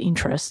Israel's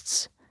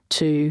interests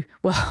to,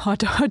 well, I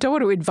don't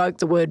want to invoke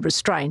the word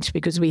restraint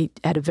because we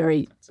had a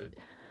very... It's a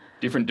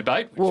different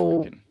debate.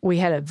 We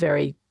had a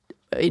very,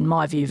 in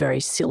my view, very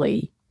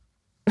silly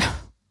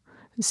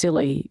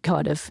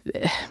kind of...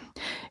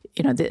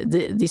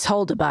 this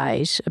whole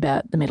debate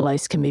about the Middle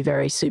East can be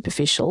very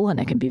superficial and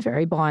it can be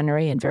very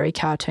binary and very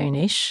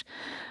cartoonish,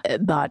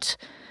 but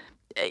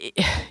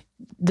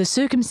the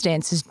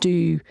circumstances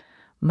do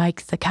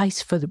make the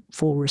case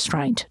for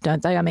restraint,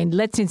 don't they? I mean,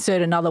 let's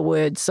insert another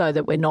word so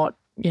that we're not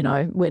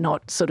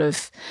sort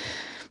of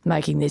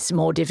making this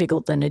more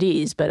difficult than it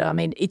is. But, I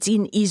mean, it's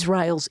in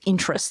Israel's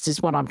interests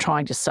is what I'm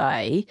trying to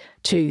say,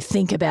 to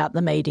think about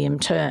the medium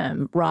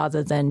term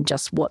rather than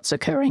just what's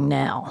occurring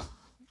now.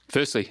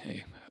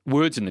 Firstly,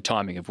 words and the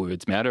timing of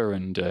words matter,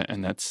 and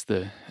that's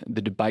the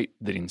debate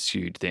that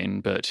ensued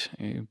then. But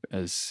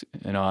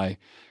and I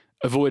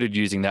avoided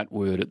using that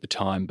word at the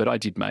time, but I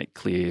did make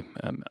clear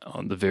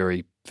on the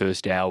very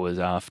first hours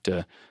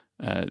after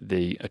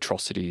the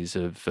atrocities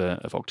of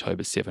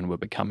October 7 were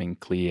becoming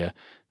clear,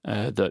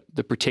 that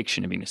the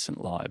protection of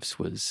innocent lives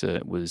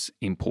was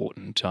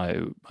important.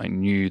 I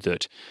knew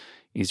that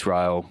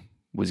Israel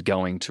was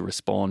going to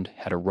respond,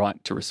 had a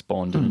right to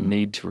respond and a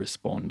need to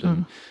respond.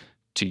 And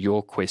to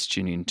your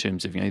question in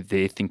terms of,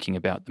 they're thinking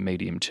about the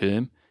medium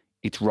term,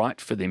 it's right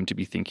for them to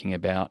be thinking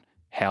about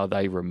how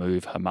they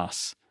remove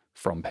Hamas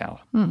from power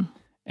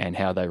and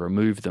how they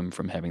remove them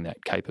from having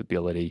that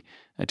capability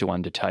to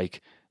undertake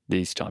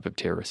these type of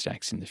terrorist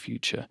acts in the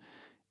future.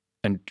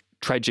 And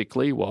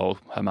tragically, while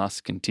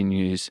Hamas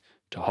continues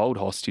to hold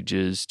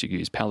hostages, to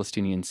use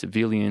Palestinian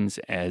civilians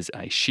as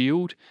a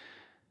shield,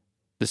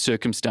 the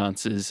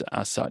circumstances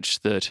are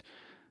such that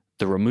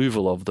the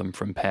removal of them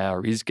from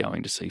power is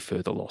going to see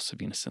further loss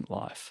of innocent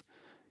life.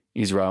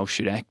 Israel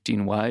should act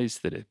in ways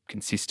that are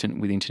consistent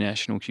with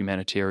international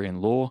humanitarian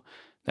law.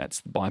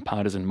 That's the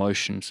bipartisan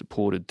motion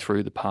supported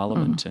through the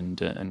parliament,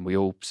 and we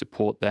all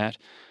support that.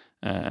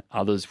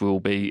 Others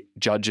will be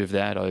judge of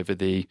that over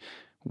the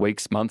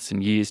weeks, months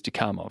and years to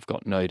come, I've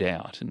got no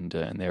doubt. And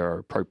there are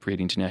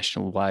appropriate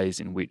international ways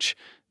in which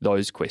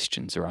those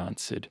questions are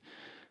answered.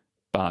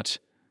 But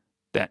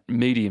that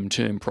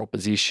medium-term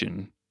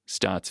proposition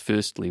starts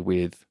firstly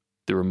with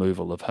the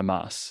removal of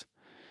Hamas,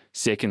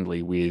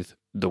 secondly with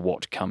the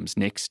what comes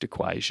next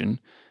equation.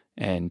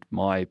 And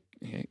my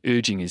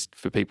urging is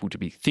for people to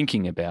be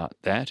thinking about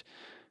that.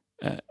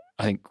 I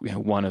think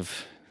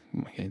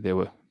there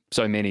were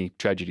so many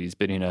tragedies,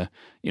 but in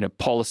a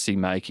policy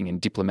making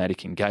and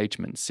diplomatic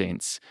engagement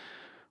sense,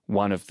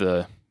 one of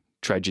the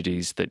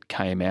tragedies that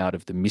came out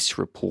of the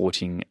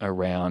misreporting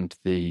around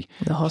the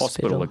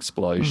hospital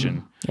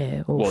explosion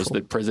was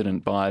that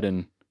President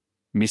Biden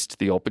lost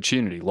the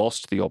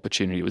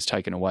opportunity. It was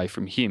taken away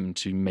from him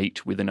to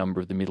meet with a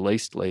number of the Middle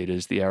East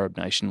leaders, the Arab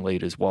nation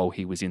leaders, while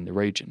he was in the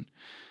region.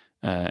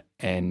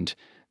 And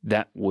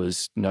that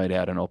was no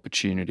doubt an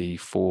opportunity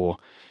for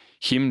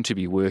him to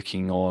be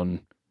working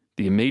on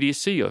the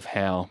immediacy of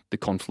how the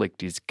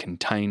conflict is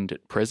contained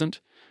at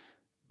present,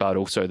 but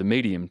also the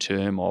medium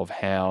term of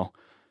how,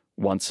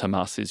 once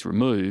Hamas is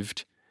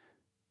removed,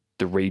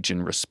 the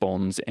region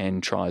responds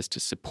and tries to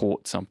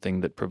support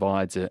something that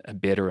provides a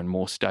better and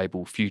more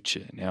stable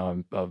future.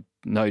 Now, I've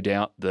no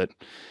doubt that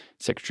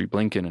Secretary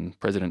Blinken and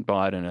President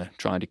Biden are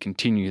trying to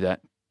continue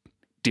that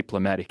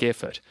diplomatic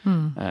effort,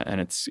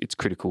 and it's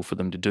critical for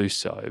them to do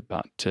so.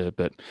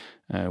 But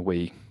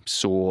we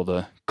saw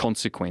the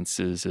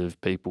consequences of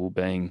people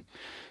being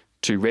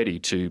too ready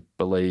to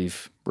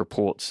believe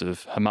reports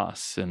of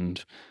Hamas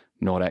and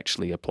not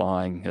actually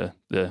applying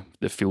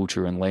the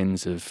filter and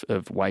lens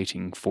of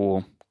waiting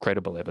for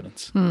credible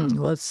evidence.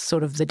 Well, it's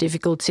sort of the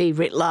difficulty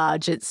writ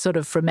large. It's sort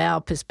of from our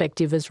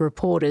perspective as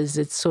reporters,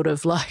 it's sort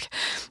of like,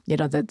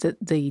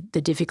 the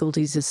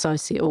difficulties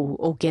associated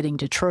or getting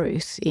to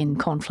truth in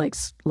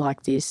conflicts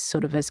like this,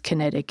 sort of as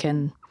kinetic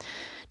and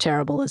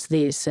terrible as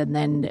this. And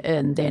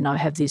then I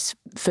have this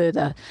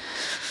further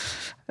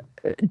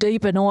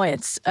deep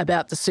annoyance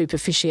about the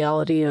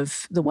superficiality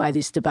of the way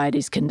this debate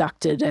is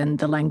conducted and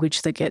the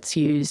language that gets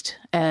used.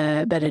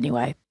 But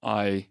anyway.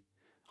 I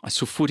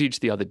saw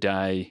footage the other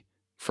day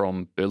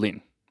from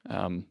Berlin,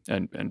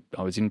 and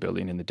I was in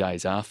Berlin in the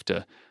days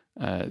after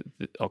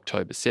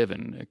October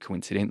 7,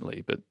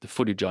 coincidentally, but the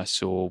footage I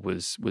saw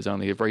was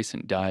only of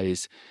recent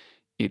days.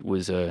 It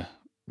was a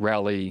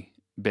rally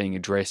being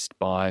addressed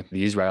by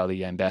the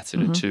Israeli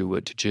ambassador to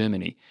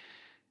Germany,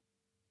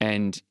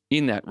 and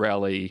in that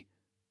rally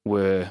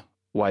were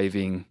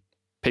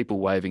people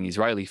waving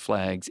Israeli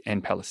flags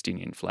and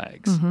Palestinian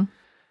flags,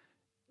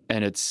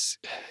 and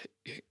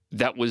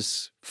that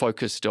was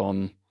focused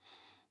on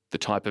the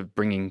type of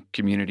bringing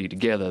community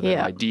together that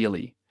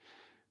ideally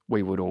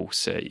we would all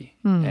see.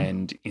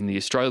 And in the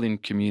Australian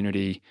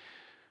community,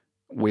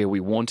 where we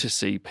want to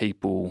see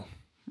people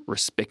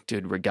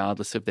respected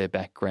regardless of their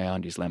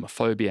background,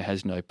 Islamophobia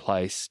has no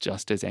place,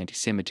 just as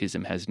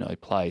anti-Semitism has no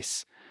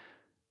place.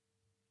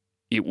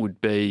 It would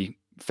be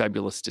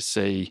fabulous to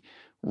see,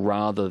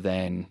 rather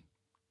than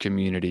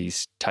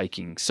communities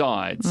taking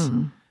sides,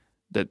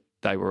 that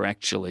they were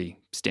actually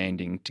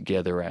standing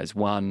together as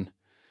one,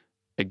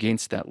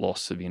 against that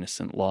loss of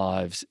innocent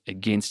lives,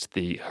 against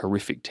the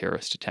horrific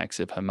terrorist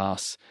attacks of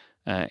Hamas,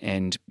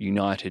 and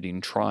united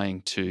in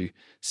trying to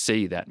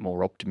see that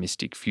more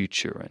optimistic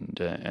future,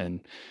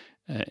 and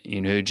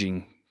in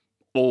urging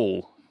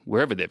all,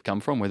 wherever they've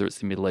come from, whether it's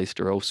the Middle East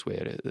or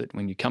elsewhere, that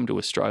when you come to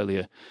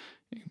Australia,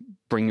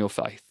 bring your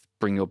faith,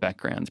 bring your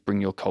backgrounds,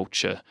 bring your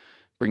culture,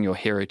 bring your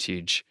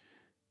heritage,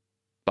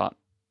 but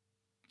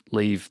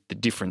leave the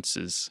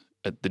differences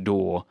at the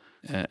door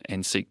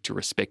and seek to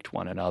respect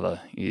one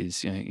another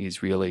is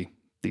really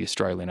the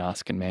Australian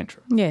ask and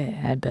mantra.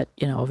 Yeah, but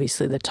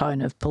obviously the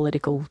tone of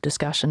political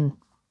discussion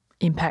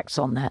impacts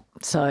on that.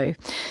 So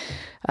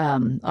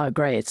I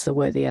agree, it's a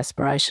worthy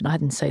aspiration. I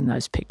hadn't seen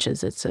those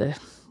pictures. It's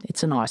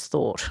a nice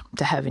thought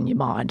to have in your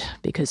mind,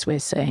 because we're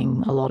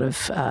seeing a lot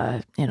of,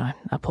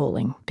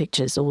 appalling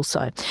pictures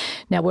also.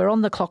 Now, we're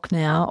on the clock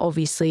now.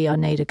 Obviously, I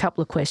need a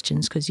couple of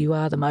questions because you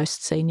are the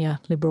most senior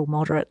Liberal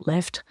moderate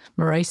left.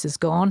 Maurice is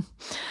gone.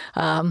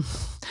 I've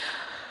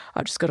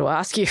just got to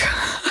ask you,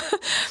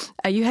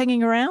 are you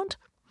hanging around?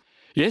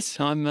 Yes,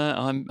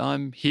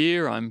 I'm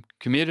here. I'm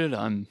committed.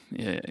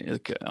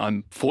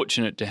 I'm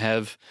fortunate to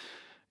have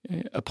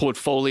a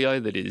portfolio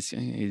that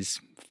is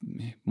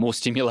more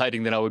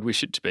stimulating than I would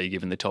wish it to be,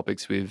 given the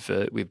topics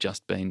we've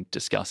just been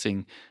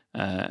discussing.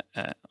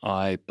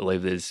 I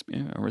believe there's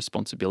a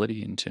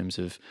responsibility in terms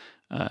of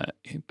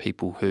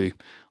people who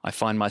I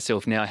find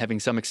myself now having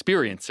some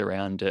experience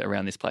around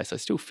this place. I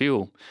still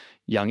feel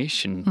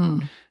youngish,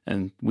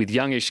 and with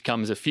youngish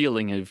comes a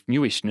feeling of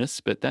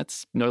newishness, but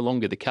that's no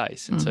longer the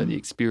case. And so the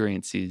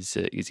experience is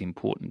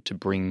important to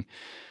bring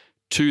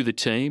to the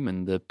team,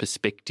 and the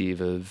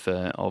perspective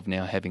of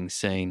now having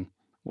seen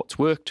what's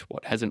worked,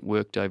 what hasn't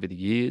worked over the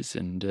years,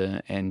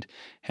 and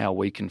how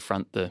we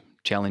confront the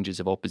challenges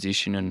of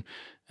opposition and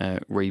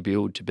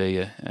rebuild to be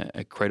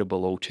a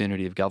credible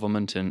alternative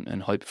government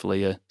and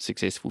hopefully a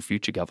successful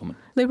future government.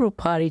 Liberal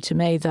Party to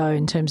me, though,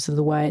 in terms of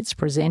the way it's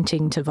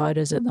presenting to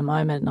voters at the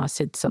moment, and I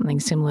said something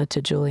similar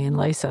to Julie and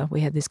Lisa, we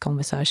had this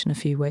conversation a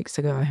few weeks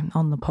ago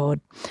on the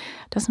pod,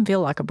 doesn't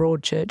feel like a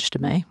broad church to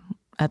me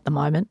at the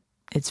moment.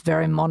 It's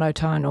very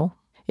monotonal.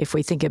 If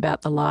we think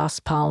about the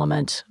last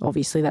parliament,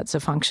 obviously that's a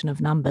function of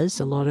numbers.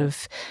 A lot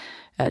of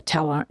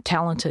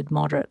talented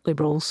moderate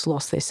Liberals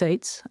lost their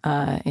seats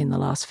in the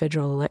last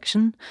federal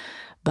election,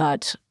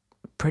 but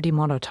pretty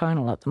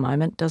monotonal at the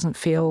moment. Doesn't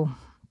feel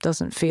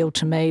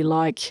to me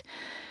like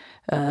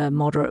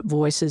moderate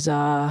voices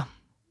are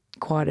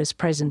quite as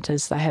present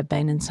as they have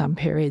been in some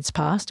periods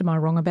past. Am I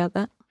wrong about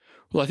that?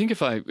 Well, I think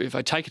if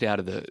I take it out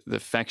of the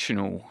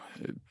factional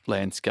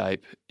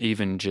landscape,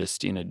 even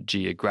just in a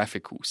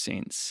geographical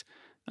sense,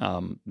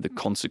 the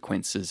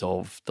consequences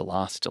of the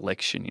last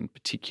election in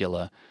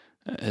particular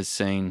has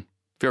seen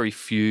very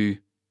few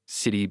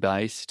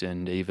city-based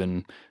and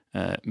even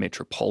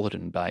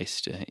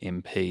metropolitan-based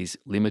MPs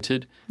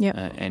limited,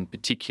 and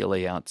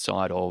particularly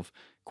outside of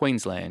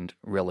Queensland,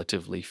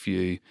 relatively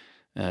few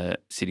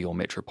city or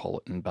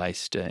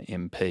metropolitan-based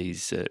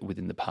MPs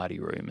within the party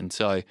room. And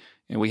so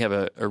we have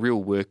a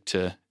real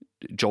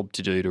job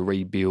to do to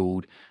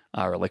rebuild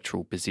our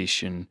electoral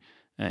position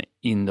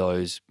in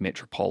those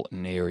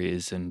metropolitan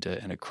areas and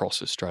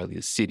across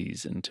Australia's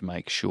cities, and to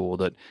make sure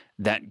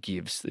that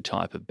gives the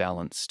type of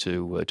balance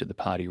to the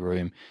party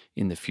room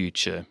in the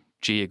future,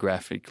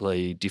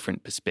 geographically,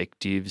 different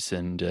perspectives,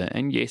 and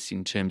yes,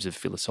 in terms of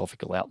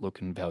philosophical outlook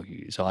and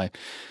values. I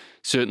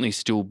certainly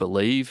still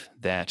believe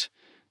that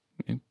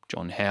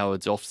John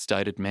Howard's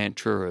oft-stated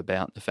mantra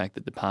about the fact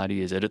that the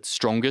party is at its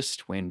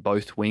strongest when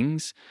both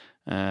wings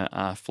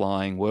are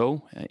flying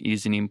well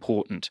is an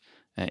important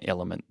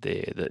element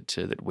there,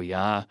 that we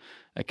are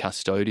a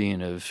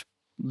custodian of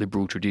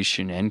Liberal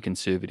tradition and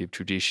Conservative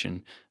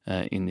tradition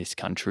in this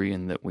country,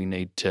 and that we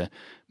need to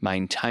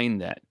maintain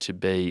that to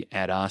be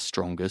at our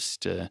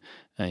strongest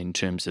in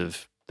terms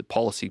of the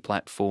policy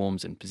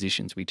platforms and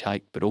positions we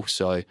take, but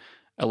also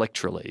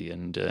electorally.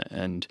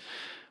 And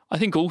I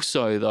think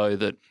also, though,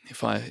 that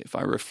if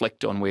I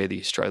reflect on where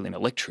the Australian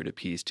electorate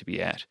appears to be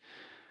at,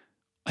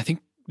 I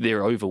think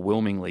they're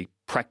overwhelmingly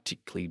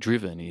practically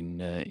driven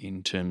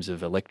in terms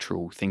of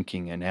electoral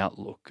thinking and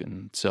outlook.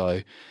 And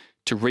so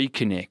to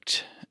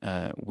reconnect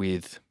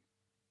with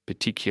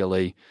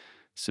particularly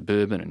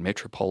suburban and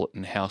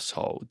metropolitan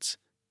households,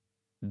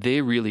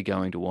 they're really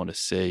going to want to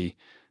see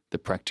the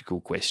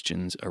practical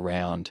questions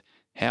around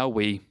how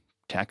we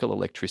tackle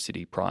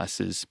electricity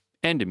prices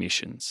and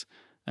emissions,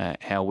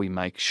 how we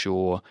make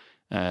sure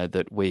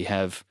that we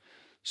have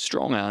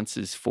strong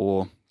answers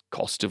for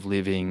cost of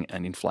living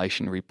and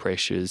inflationary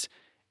pressures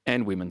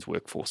and women's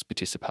workforce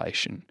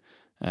participation,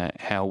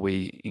 how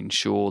we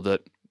ensure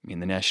that in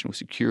the national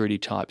security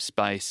type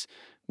space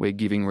we're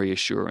giving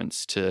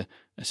reassurance to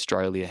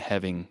Australia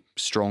having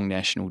strong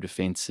national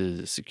defences,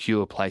 a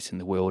secure place in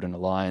the world and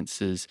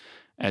alliances,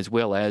 as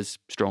well as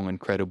strong and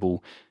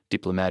credible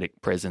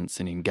diplomatic presence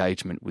and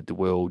engagement with the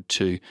world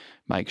to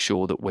make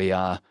sure that we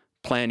are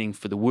planning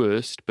for the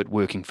worst but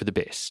working for the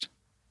best.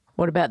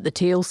 What about the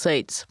teal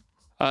seats?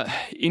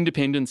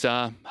 Independents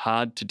are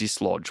hard to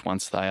dislodge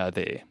once they are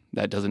there.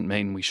 That doesn't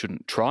mean we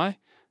shouldn't try,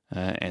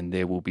 and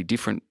there will be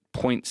different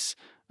points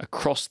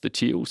across the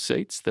teal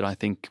seats that I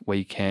think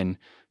we can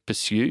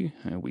pursue.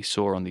 We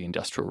saw on the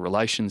industrial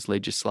relations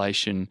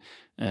legislation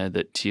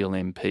that teal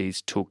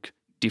MPs took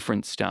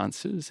different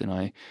stances,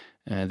 and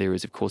there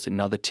is, of course,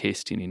 another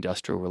test in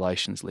industrial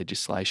relations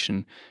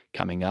legislation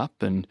coming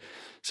up. And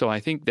so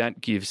I think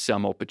that gives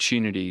some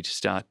opportunity to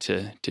start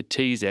to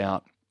tease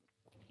out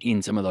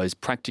in some of those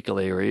practical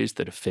areas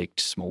that affect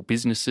small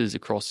businesses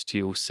across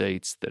teal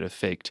seats, that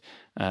affect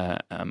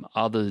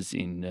others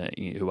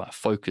who are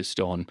focused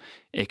on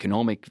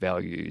economic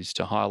values,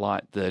 to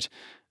highlight that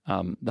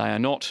they are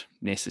not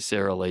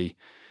necessarily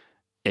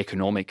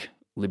economic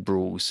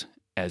liberals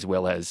as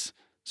well as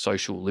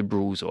social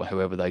liberals, or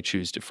however they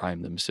choose to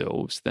frame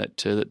themselves,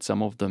 that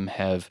some of them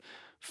have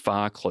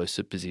far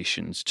closer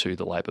positions to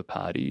the Labor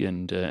Party,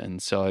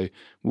 and so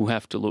we'll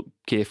have to look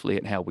carefully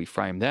at how we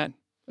frame that.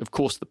 Of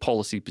course, the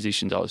policy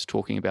positions I was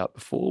talking about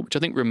before, which I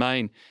think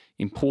remain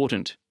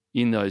important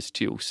in those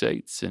teal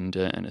seats, and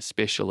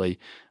especially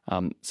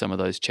some of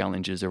those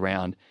challenges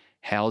around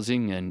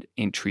housing and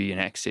entry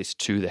and access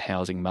to the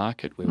housing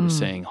market, where we're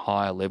seeing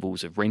higher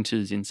levels of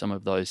renters in some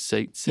of those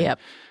seats. Yep.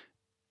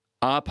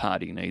 Our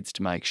party needs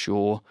to make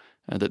sure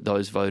that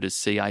those voters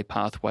see a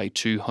pathway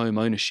to home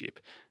ownership.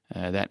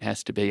 That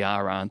has to be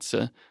our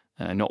answer,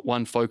 not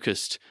one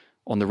focused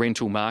on the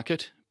rental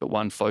market, but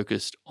one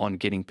focused on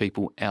getting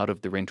people out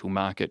of the rental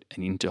market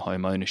and into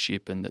home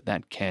ownership, and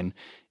that can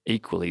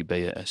equally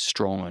be a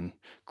strong and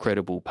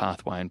credible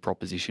pathway and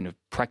proposition of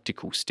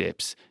practical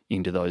steps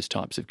into those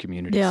types of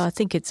communities. Yeah, I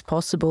think it's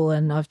possible,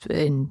 and I've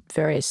in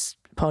various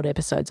pod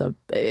episodes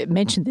I've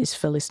mentioned this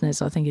for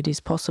listeners. I think it is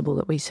possible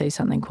that we see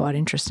something quite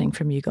interesting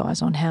from you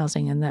guys on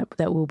housing, and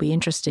that will be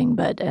interesting.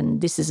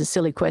 And this is a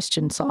silly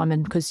question,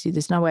 Simon, because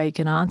there's no way you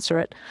can answer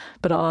it,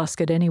 but I'll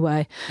ask it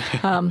anyway.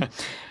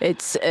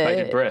 It's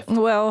Take a breath.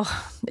 Well,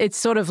 it's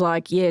sort of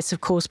like, yes, of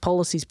course,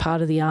 policy is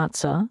part of the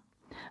answer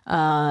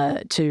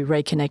to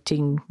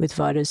reconnecting with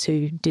voters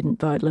who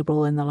didn't vote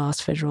Liberal in the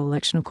last federal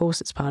election. Of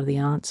course, it's part of the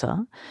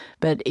answer,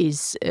 but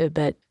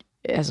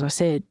as I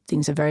said,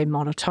 things are very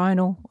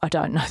monotonal. I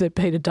don't know that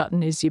Peter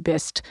Dutton is your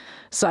best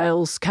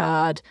sales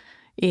card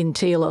in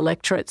teal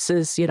electorates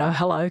as,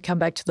 hello, come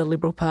back to the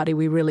Liberal Party,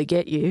 we really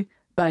get you,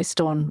 based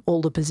on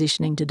all the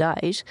positioning to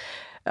date.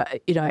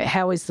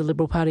 How is the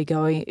Liberal Party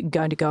going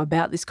to go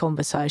about this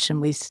conversation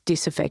with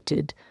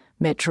disaffected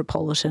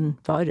metropolitan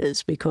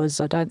voters? Because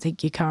I don't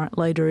think your current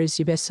leader is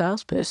your best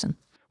salesperson.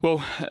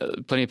 Well,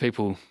 plenty of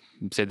people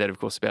said that, of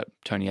course, about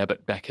Tony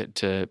Abbott back at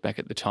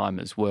the time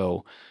as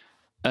well.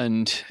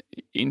 And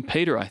in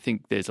Peter, I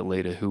think there's a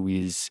leader who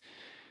is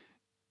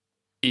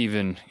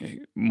even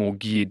more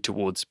geared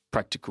towards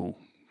practical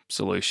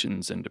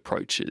solutions and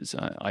approaches.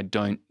 I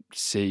don't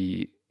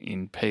see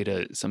in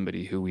Peter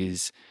somebody who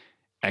is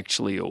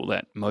actually all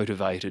that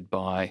motivated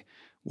by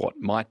what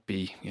might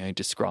be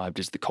described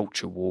as the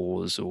culture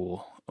wars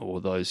or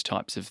those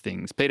types of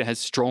things. Peter has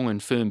strong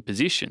and firm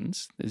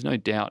positions. There's no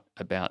doubt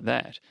about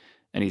that.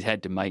 And he's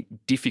had to make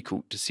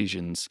difficult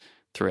decisions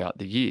throughout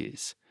the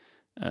years.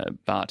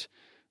 But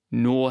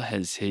nor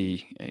has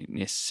he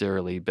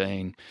necessarily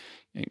been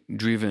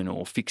driven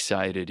or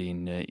fixated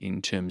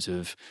in terms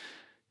of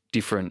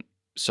different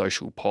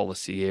social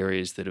policy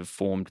areas that have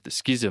formed the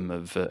schism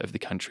of the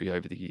country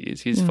over the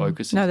years. His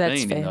focus has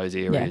been fair. In those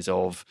areas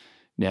of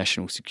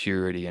national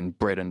security and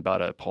bread and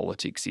butter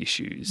politics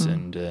issues.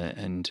 And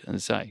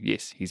as I say,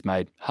 yes, he's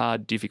made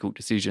hard, difficult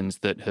decisions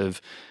that have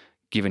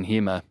given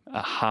him a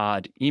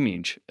hard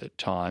image at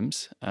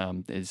times.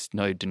 There's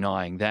no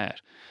denying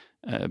that.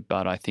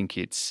 But I think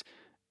it's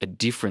a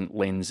different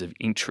lens of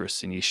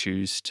interests and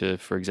issues to,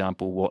 for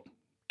example, what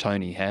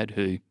Tony had,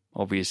 who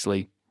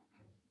obviously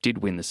did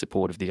win the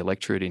support of the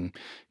electorate,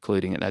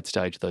 including at that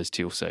stage those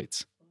teal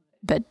seats.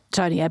 But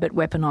Tony Abbott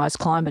weaponised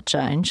climate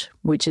change,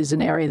 which is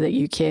an area that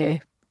you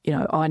care,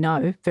 I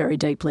know very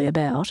deeply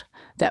about.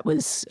 That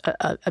was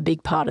a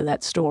big part of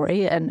that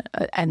story, and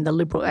the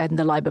Liberal and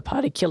the Labor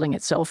Party killing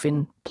itself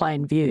in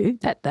plain view,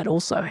 that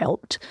also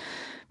helped.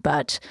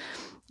 But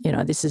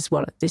this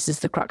is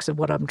the crux of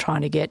what I'm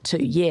trying to get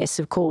to. Yes,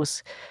 of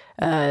course,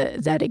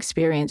 that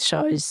experience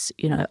shows,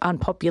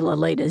 unpopular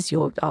leaders.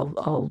 You're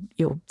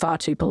far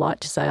too polite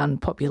to say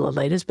unpopular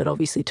leaders, but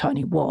obviously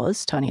Tony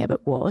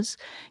Abbott was,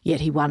 yet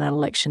he won an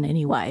election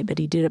anyway, but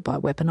he did it by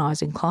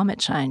weaponising climate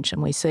change.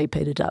 And we see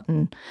Peter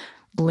Dutton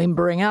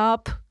limbering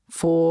up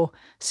for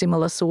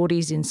similar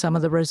sorties in some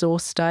of the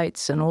resource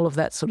states and all of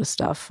that sort of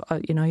stuff.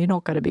 You're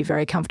not going to be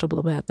very comfortable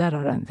about that,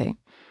 I don't think.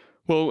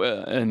 Well,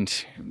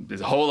 and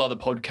there's a whole other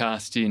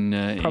podcast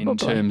in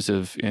terms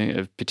of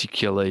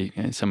particularly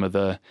some of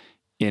the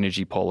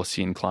energy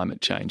policy and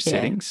climate change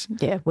settings.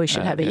 Yeah, we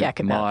should have a yak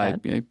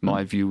about that.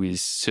 My view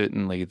is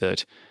certainly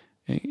that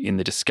in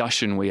the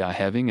discussion we are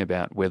having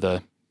about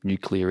whether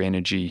nuclear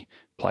energy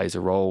plays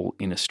a role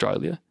in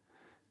Australia,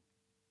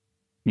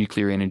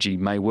 nuclear energy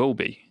may well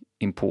be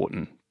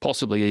important,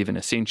 possibly even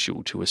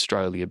essential to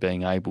Australia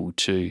being able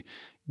to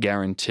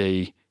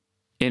guarantee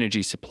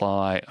energy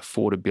supply,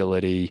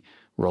 affordability,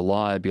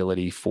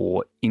 reliability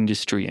for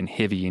industry and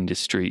heavy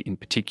industry in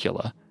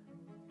particular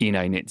in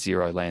a net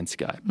zero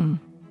landscape.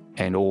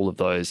 And all of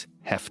those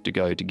have to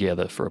go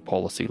together for a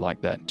policy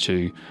like that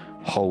to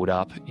hold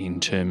up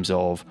in terms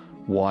of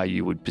why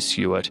you would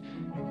pursue it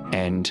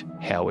and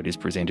how it is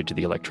presented to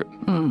the electorate.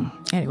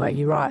 Anyway,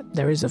 you're right.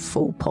 There is a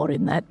full pod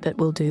in that, but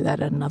we'll do that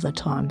at another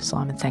time.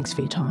 Simon, thanks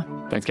for your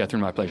time. Thanks,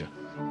 Katharine. My pleasure.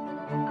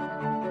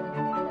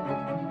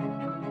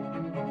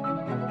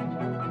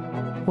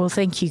 Well,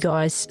 thank you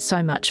guys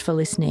so much for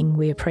listening.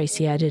 We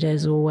appreciate it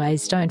as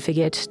always. Don't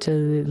forget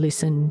to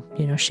listen,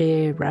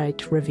 share,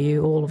 rate,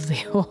 review, all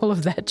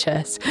of that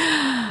jazz.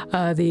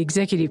 The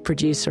executive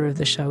producer of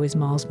the show is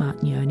Miles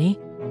Martignoni.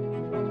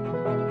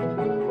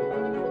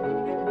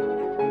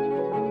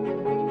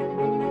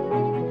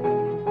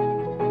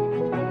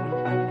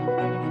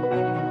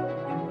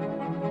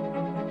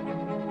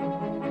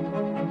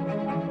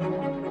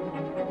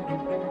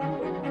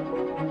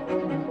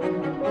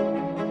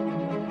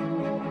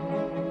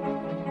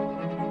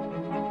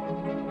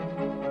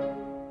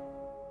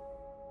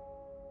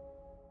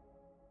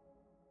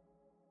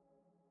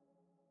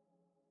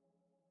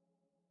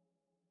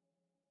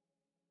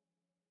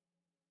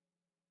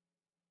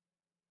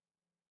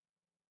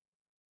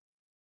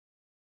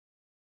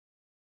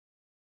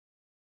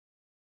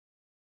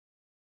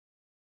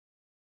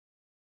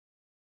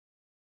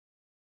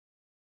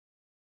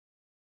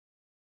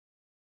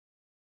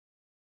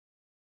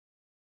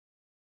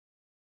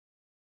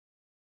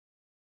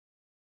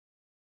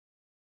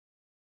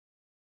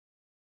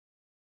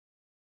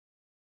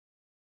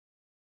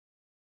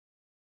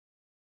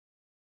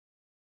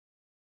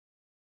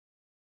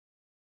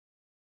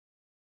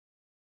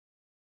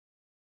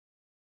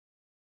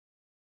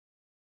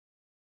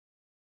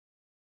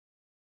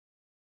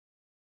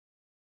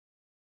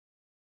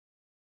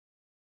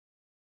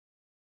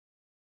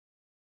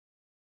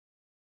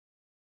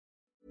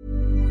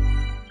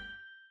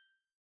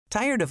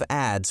 Tired of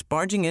ads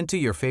barging into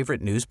your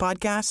favorite news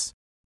podcasts?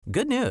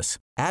 Good news.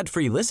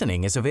 Ad-free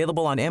listening is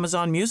available on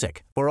Amazon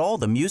Music for all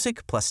the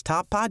music plus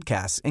top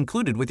podcasts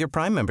included with your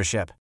Prime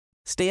membership.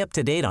 Stay up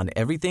to date on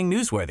everything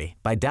newsworthy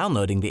by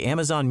downloading the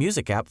Amazon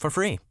Music app for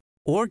free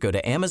or go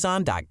to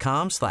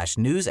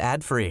amazon.com/news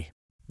ad free.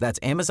 That's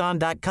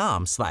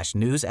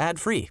amazon.com/news ad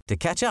free to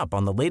catch up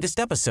on the latest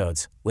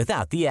episodes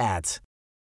without the ads.